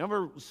sing,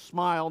 never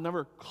smile,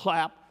 never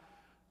clap,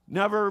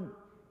 never.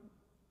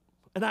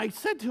 And I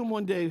said to him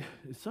one day,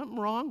 is something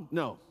wrong?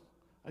 No.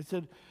 I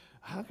said,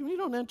 how come you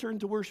don't enter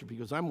into worship? He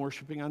goes, I'm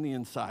worshiping on the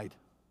inside.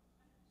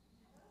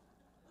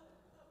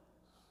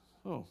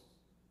 Oh,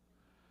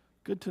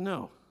 good to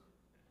know.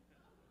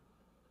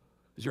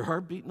 Is your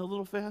heart beating a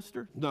little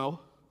faster? No.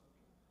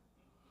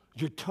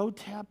 Is your toe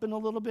tapping a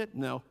little bit?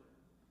 No.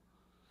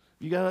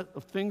 You got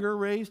a finger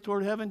raised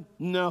toward heaven?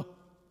 No.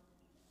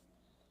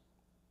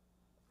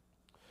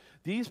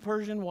 These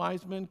Persian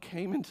wise men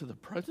came into the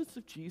presence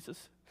of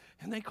Jesus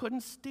and they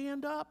couldn't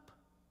stand up.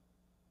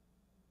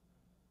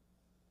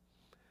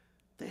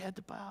 They had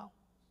to bow.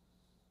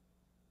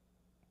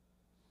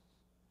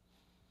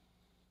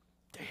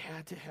 They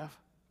had to have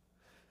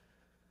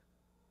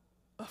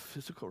a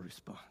physical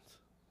response.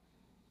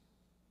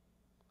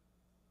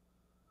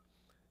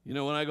 You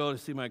know, when I go to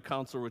see my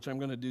counselor, which I'm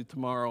going to do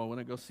tomorrow, when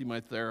I go see my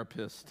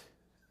therapist,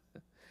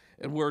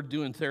 and we're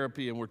doing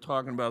therapy and we're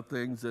talking about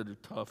things that are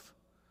tough,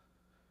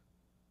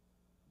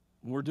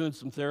 when we're doing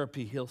some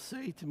therapy, he'll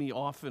say to me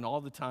often,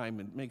 all the time,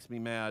 and it makes me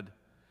mad,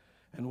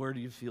 and where do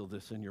you feel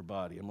this in your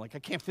body? I'm like, I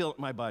can't feel it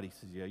in my body. He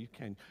says, yeah, you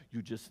can.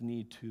 You just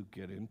need to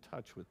get in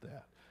touch with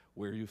that,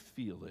 where you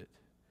feel it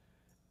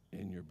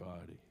in your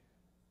body.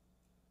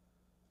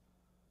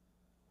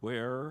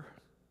 Where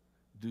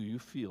do you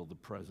feel the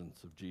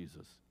presence of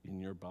Jesus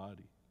in your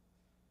body?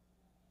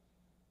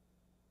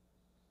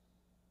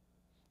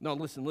 No,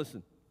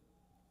 listen.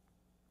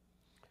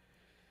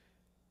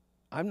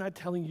 I'm not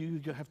telling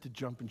you you have to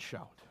jump and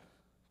shout.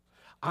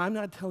 I'm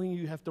not telling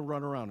you you have to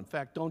run around. In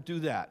fact, don't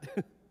do that.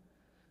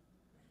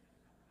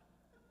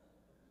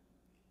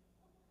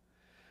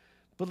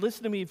 But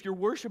listen to me, if your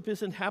worship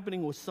isn't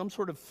happening with some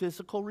sort of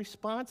physical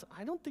response,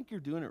 I don't think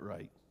you're doing it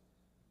right.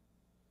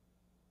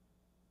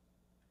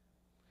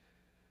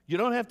 You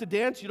don't have to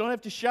dance, you don't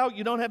have to shout,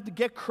 you don't have to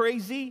get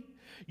crazy.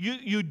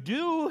 You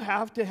do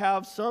have to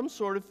have some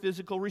sort of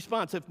physical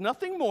response. If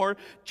nothing more,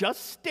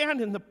 just stand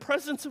in the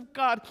presence of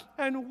God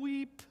and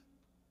weep.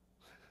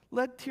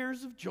 Let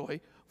tears of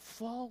joy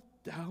fall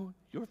down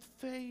your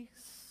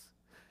face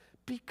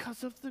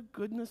because of the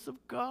goodness of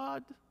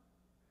God.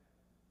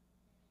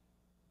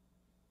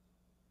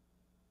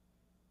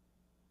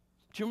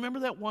 Do you remember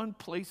that one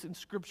place in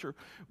Scripture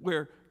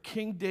where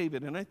King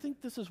David, and I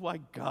think this is why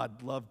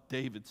God loved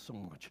David so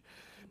much,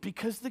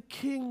 because the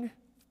king,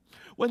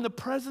 when the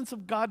presence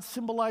of God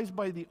symbolized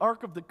by the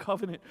Ark of the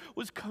Covenant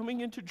was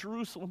coming into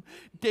Jerusalem,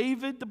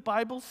 David, the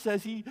Bible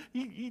says, he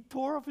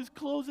tore off his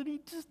clothes and he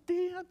just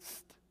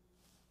danced.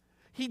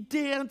 He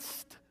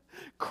danced,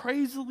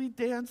 crazily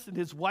danced, and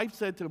his wife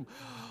said to him,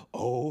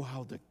 oh,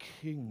 how the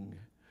king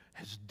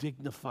has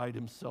dignified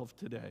himself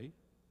today.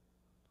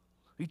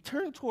 He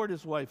turned toward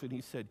his wife and he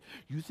said,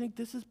 you think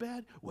this is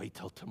bad? Wait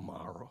till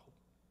tomorrow.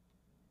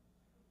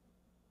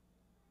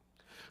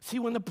 See,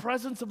 when the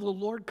presence of the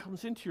Lord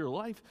comes into your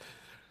life,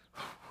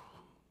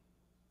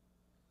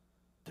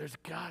 there's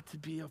got to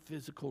be a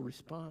physical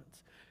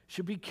response.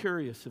 Should be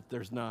curious if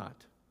there's not.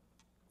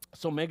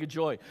 So mega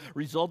joy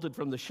resulted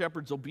from the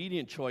shepherd's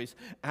obedient choice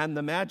and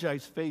the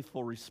Magi's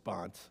faithful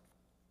response.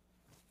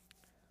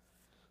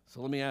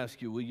 So let me ask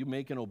you, will you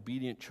make an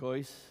obedient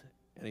choice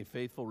and a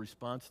faithful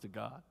response to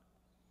God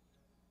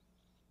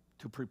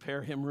to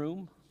prepare him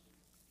room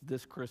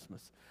this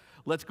Christmas?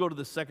 Let's go to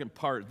the second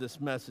part of this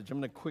message. I'm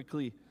going to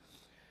quickly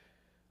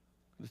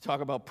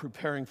talk about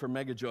preparing for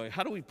mega joy.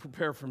 How do we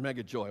prepare for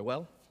mega joy?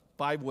 Well,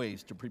 5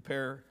 ways to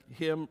prepare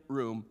him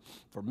room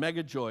for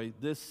mega joy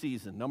this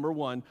season. Number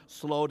 1,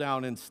 slow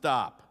down and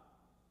stop.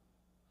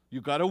 You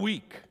got a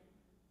week.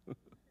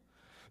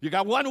 You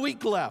got 1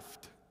 week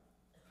left.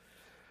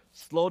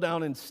 Slow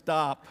down and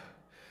stop.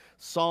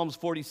 Psalms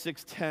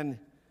 46:10.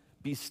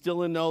 Be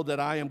still and know that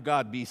I am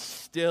God. Be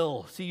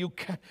still. See,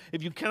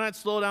 if you cannot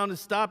slow down and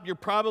stop, you're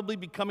probably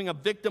becoming a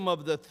victim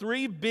of the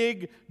 3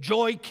 big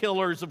joy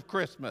killers of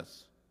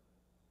Christmas.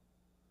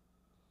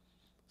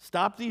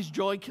 Stop these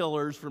joy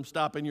killers from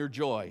stopping your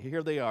joy.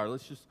 Here they are.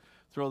 Let's just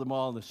throw them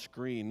all on the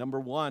screen. Number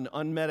 1,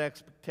 unmet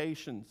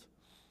expectations.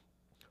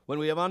 When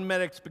we have unmet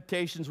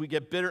expectations, we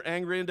get bitter,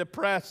 angry, and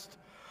depressed.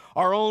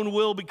 Our own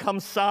will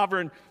becomes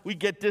sovereign. We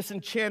get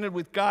disenchanted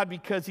with God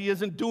because he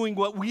isn't doing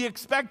what we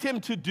expect him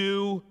to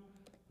do.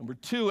 Number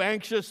 2,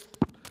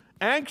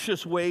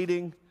 anxious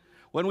waiting.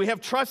 When we have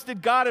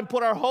trusted God and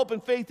put our hope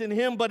and faith in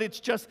him, but it's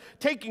just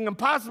taking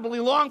impossibly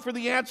long for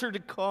the answer to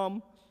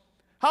come.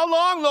 How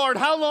long, Lord?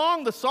 How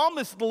long? The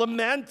psalmist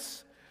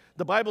laments.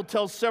 The Bible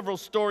tells several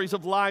stories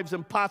of lives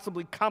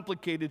impossibly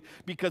complicated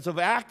because of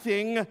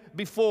acting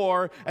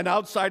before and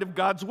outside of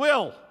God's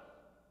will.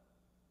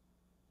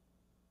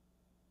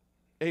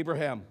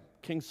 Abraham,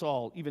 King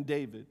Saul, even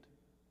David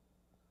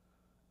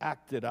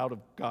acted out of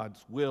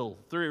God's will.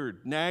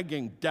 3rd,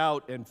 nagging,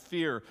 doubt, and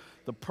fear.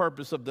 The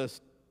purpose of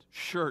this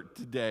shirt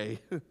today.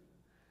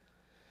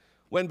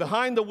 When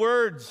behind the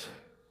words,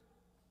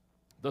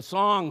 the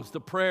songs, the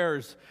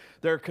prayers,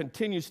 there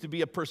continues to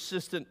be a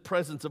persistent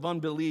presence of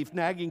unbelief,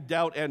 nagging,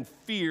 doubt, and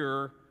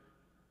fear,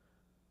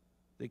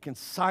 they can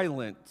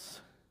silence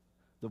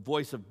the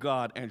voice of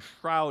God and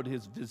shroud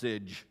his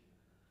visage.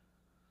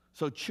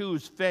 So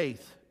choose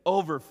faith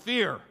over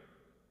fear.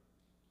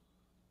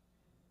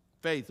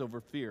 Faith over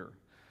fear.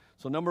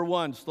 So number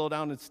 1, slow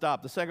down and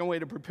stop. The second way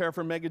to prepare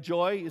for mega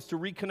joy is to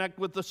reconnect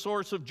with the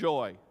source of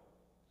joy.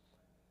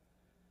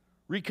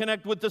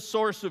 Reconnect with the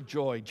source of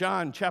joy.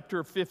 John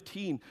chapter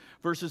 15,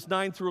 verses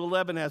 9 through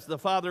 11. As the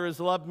Father has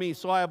loved me,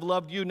 so I have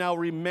loved you. Now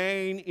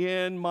remain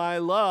in my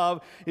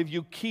love. If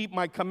you keep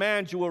my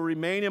commands, you will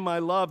remain in my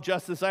love,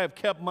 just as I have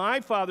kept my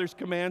Father's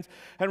commands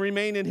and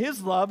remain in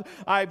his love.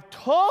 I've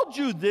told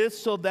you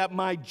this so that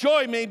my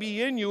joy may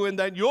be in you and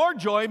that your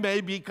joy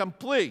may be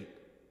complete.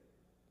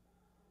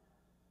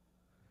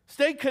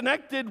 Stay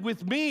connected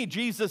with me,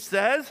 Jesus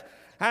says,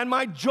 and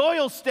my joy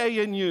will stay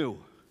in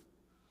you.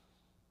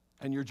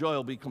 And your joy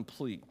will be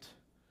complete.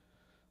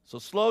 So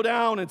slow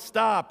down and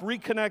stop.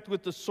 Reconnect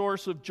with the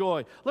source of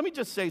joy. Let me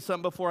just say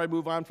something before I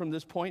move on from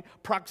this point.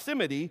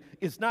 Proximity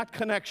is not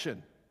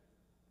connection.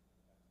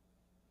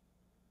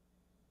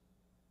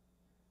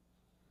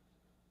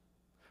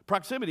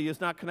 Proximity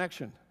is not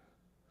connection.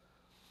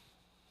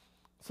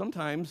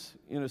 Sometimes,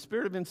 in a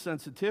spirit of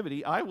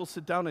insensitivity, I will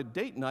sit down at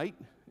date night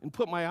and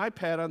put my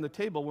iPad on the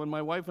table when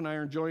my wife and I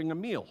are enjoying a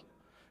meal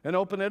and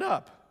open it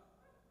up.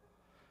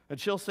 And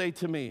she'll say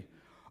to me,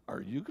 "Are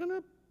you going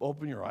to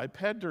open your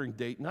iPad during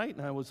date night?"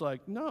 And I was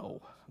like,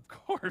 "No, of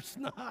course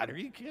not. Are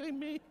you kidding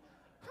me?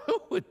 Who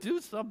would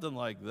do something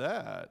like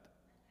that?"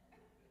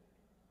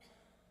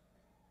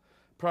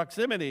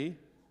 Proximity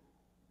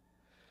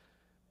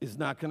is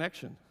not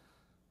connection.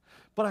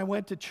 But I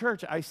went to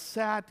church. I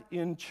sat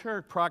in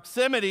church.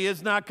 Proximity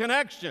is not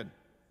connection.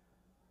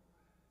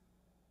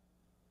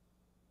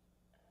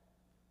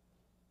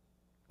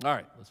 All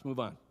right, let's move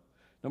on.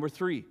 Number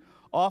 3,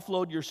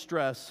 offload your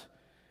stress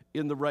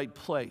in the right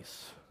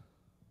place.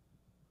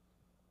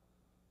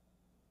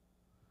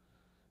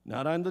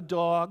 Not on the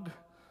dog,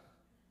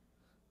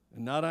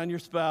 and not on your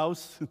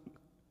spouse.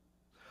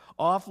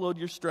 Offload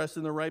your stress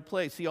in the right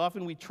place. See,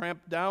 often we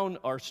tramp down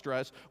our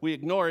stress, we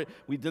ignore it,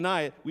 we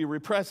deny it, we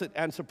repress it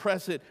and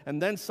suppress it,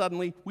 and then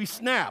suddenly we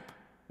snap,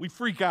 we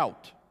freak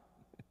out.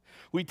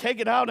 We take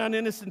it out on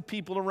innocent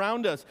people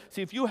around us.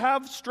 See, if you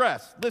have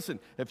stress, listen,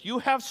 if you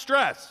have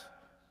stress,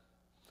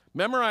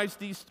 memorize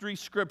these 3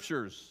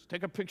 scriptures.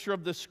 Take a picture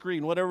of the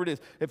screen, whatever it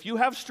is. If you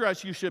have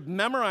stress, you should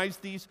memorize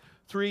these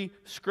 3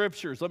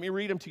 scriptures. Let me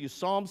read them to you.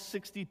 Psalm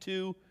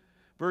 62,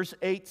 verse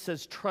 8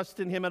 says,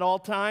 "Trust in him at all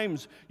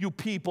times, you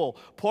people.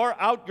 Pour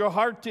out your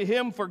heart to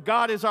him, for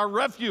God is our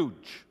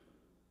refuge."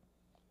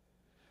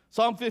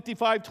 Psalm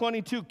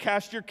 55:22,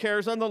 "Cast your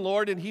cares on the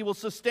Lord, and he will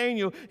sustain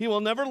you. He will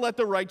never let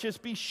the righteous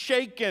be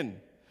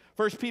shaken."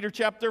 1 Peter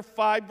chapter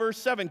 5, verse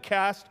 7,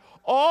 "Cast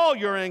all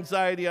your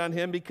anxiety on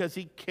him because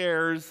he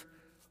cares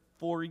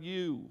for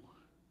you."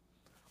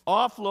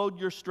 Offload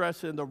your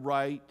stress in the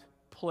right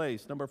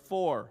place. Number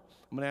 4,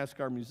 I'm going to ask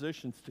our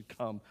musicians to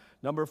come.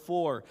 Number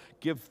 4,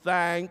 give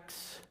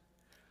thanks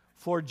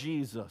for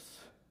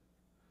Jesus.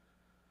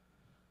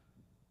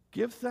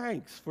 Give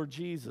thanks for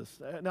Jesus.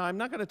 Now, I'm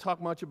not going to talk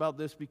much about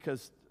this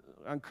because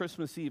on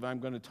Christmas Eve, I'm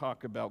going to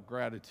talk about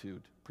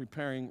gratitude,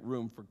 preparing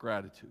room for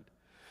gratitude.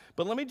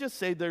 But let me just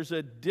say there's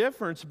a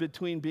difference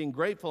between being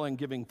grateful and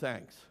giving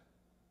thanks.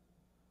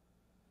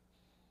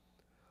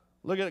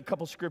 Look at a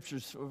couple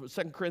scriptures.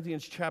 2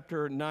 Corinthians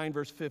chapter 9,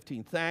 verse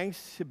 15.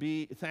 Thanks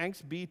be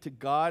to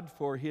God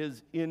for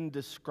his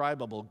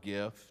indescribable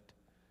gift.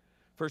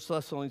 1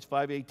 Thessalonians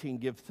 5:18,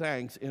 give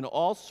thanks in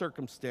all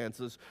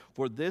circumstances,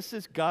 for this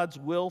is God's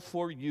will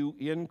for you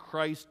in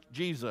Christ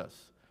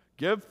Jesus.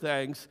 Give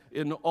thanks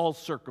in all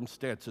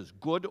circumstances,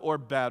 good or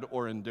bad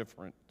or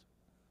indifferent.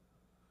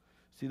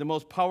 See, the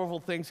most powerful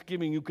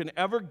thanksgiving you can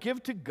ever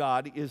give to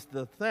God is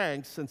the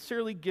thanks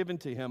sincerely given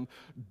to him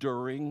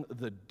during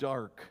the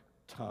dark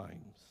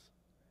times.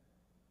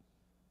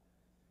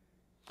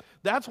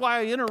 That's why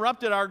I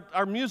interrupted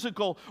our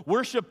musical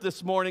worship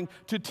this morning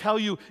to tell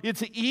you it's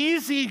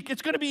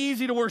going to be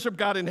easy to worship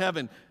God in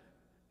heaven.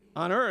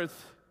 On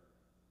earth,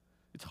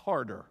 it's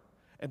harder,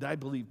 and I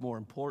believe more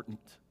important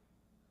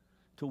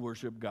to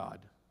worship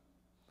God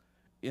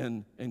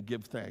and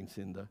give thanks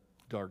in the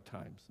dark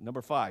times.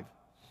 Number 5,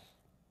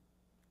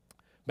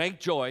 make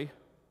joy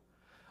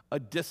a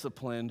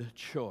disciplined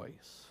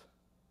choice.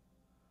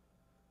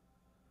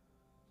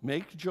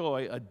 Make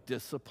joy a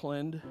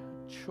disciplined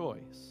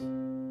choice.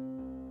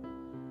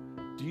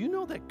 Do you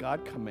know that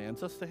God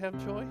commands us to have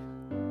joy?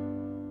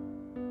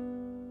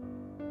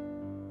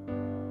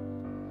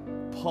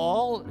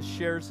 Paul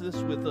shares this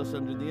with us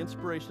under the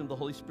inspiration of the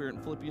Holy Spirit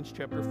in Philippians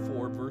chapter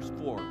 4, verse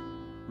 4.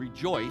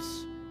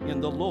 Rejoice in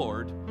the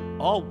Lord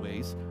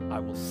always. I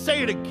will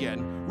say it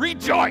again,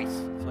 rejoice.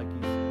 It's like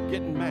he's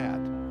getting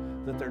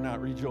mad that they're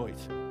not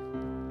rejoicing.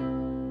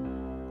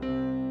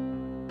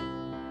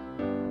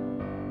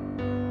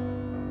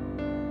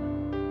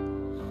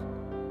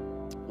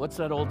 What's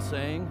that old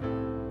saying?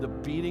 The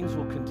beatings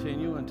will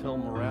continue until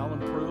morale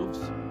improves.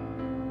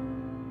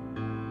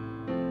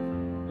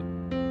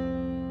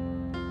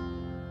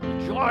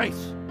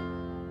 Rejoice.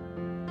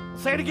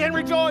 Say it again,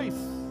 rejoice.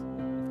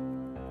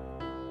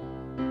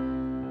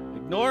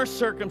 Ignore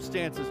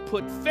circumstances.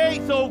 Put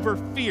faith over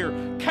fear.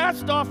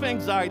 Cast off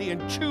anxiety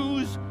and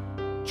choose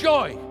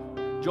joy.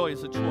 Joy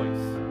is a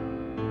choice.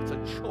 It's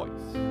a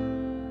choice.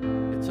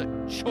 It's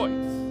a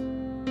choice.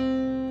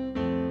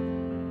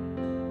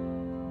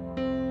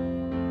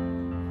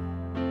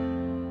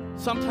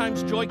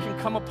 Sometimes joy can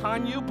come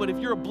upon you, but if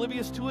you're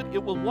oblivious to it,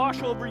 it will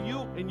wash over you,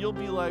 and you'll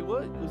be like,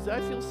 what? Does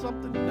that feel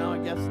something? No, I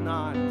guess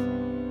not.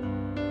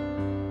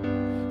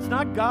 It's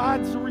not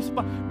God's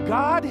response.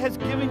 God has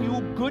given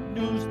you good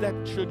news that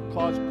should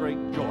cause great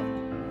joy.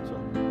 So,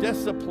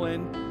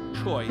 disciplined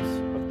choice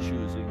of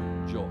choosing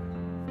joy.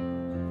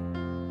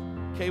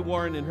 Kay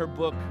Warren, in her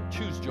book,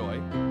 Choose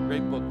Joy,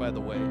 great book, by the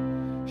way,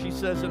 she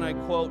says, and I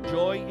quote,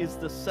 "Joy is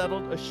the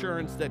settled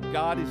assurance that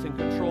God is in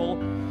control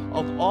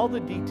of all the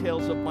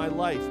details of my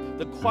life,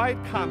 the quiet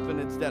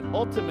confidence that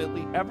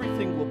ultimately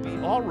everything will be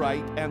all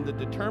right, and the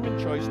determined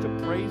choice to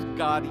praise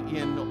God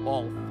in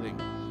all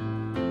things."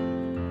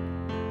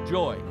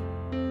 Joy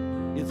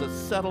is a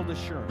settled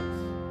assurance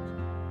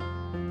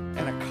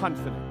and a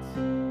confidence.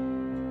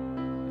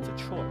 It's a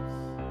choice.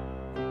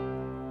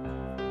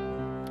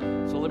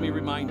 So let me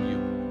remind you,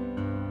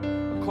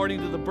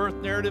 according to the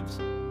birth narratives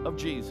of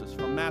Jesus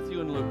from Matthew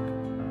and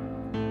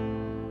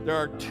Luke, there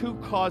are two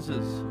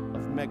causes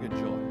of mega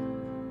joy.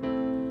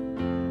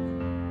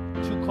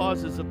 Two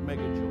causes of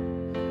mega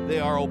joy. They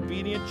are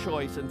obedient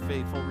choice and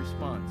faithful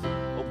response.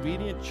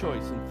 Obedient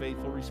choice and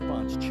faithful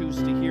response.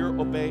 Choose to hear,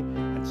 obey,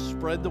 and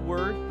spread the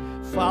word.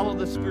 Follow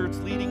the Spirit's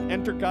leading,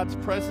 enter God's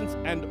presence,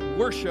 and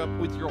worship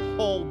with your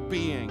whole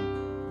being.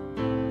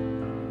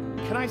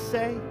 Can I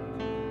say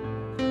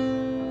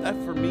that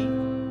for me,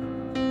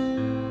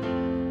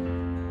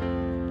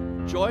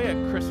 joy at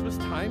Christmas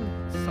time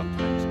is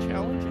sometimes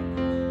challenging.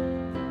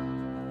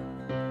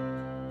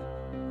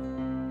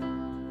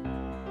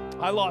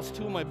 I lost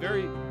two of my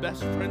very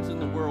best friends in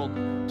the world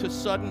to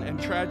sudden and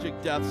tragic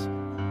deaths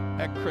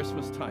at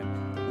Christmas time.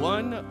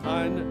 One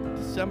on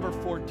December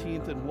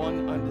 14th and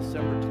one on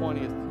December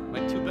 20th. My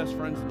two best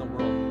friends in the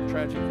world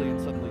tragically and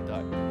suddenly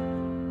died.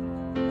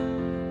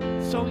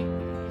 So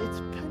it's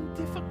been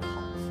difficult.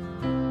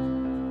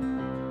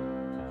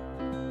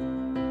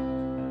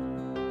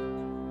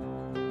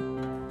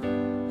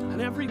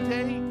 And every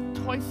day,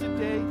 twice a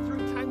day,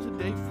 3 times a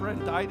day, friend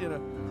died in a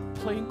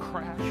plane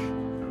crash.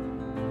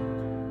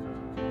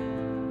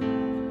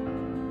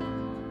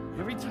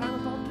 Every time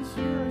about this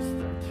year, I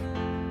start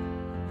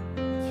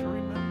to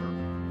remember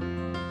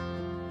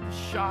the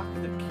shock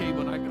that came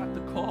when I got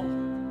the call.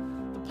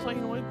 The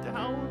plane went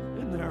down,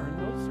 and there are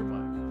no survivors.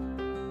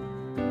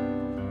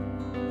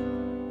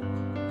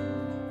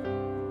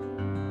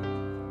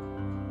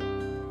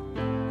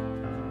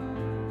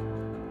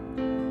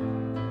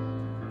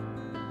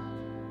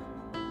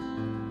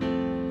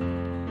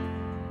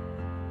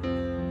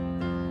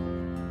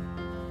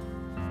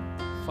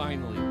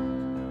 Finally,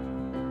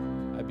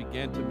 I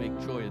began to make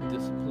joy a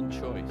disciplined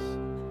choice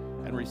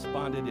and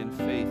responded in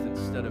faith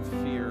instead of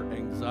fear,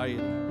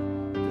 anxiety,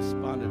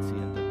 despondency,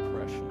 and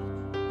depression.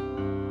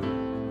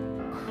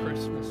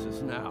 Christmas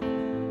is now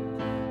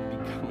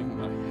becoming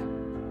my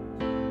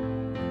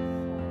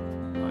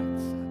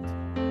mindset.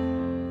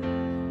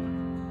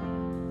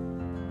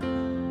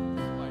 In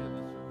spite of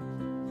the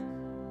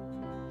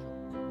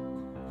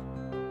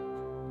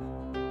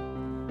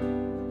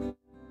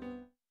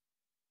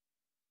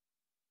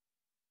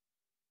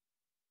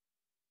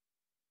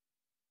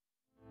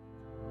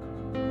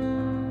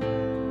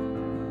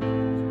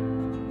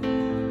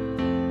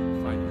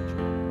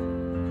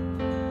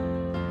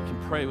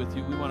pray with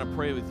you. We want to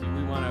pray with you.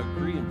 We want to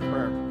agree in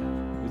prayer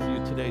with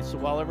you today. So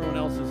while everyone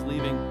else is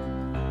leaving,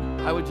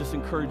 I would just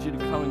encourage you to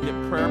come and get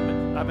prayer.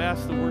 But I've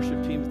asked the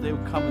worship team if they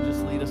would come and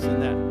just lead us in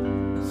that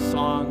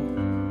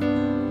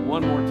song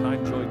one more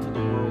time, Joy to the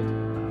World.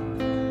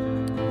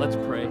 Let's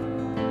pray.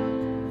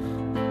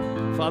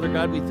 Father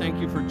God, we thank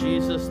you for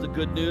Jesus, the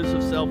good news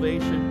of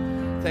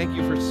salvation. Thank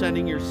you for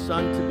sending your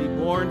Son to be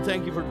born.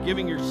 Thank you for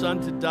giving your Son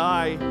to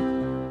die.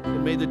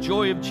 And may the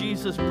joy of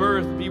Jesus'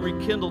 birth be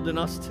rekindled in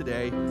us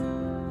today.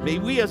 May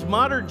we as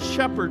modern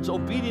shepherds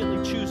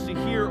obediently choose to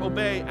hear,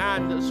 obey,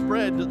 and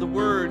spread the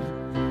word.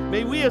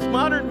 May we as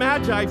modern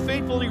Magi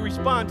faithfully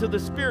respond to the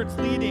Spirit's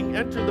leading,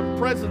 enter the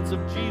presence of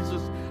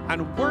Jesus,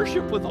 and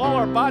worship with all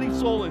our body,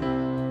 soul,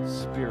 and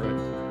spirit.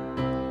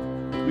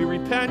 We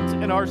repent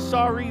and are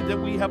sorry that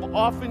we have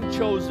often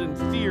chosen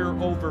fear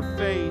over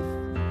faith.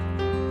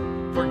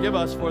 Forgive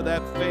us for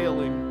that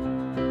failing.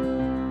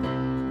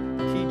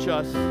 Teach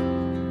us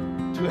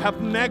to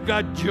have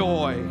mega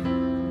joy.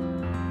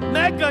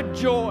 Mega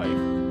joy.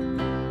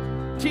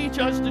 Teach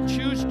us to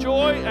choose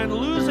joy and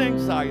lose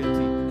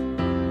anxiety.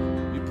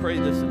 We pray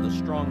this in the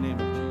strong name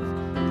of Jesus.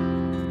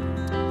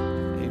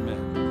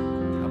 Amen.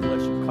 God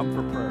bless you. Come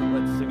for prayer.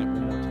 Let's sing it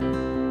one more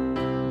time.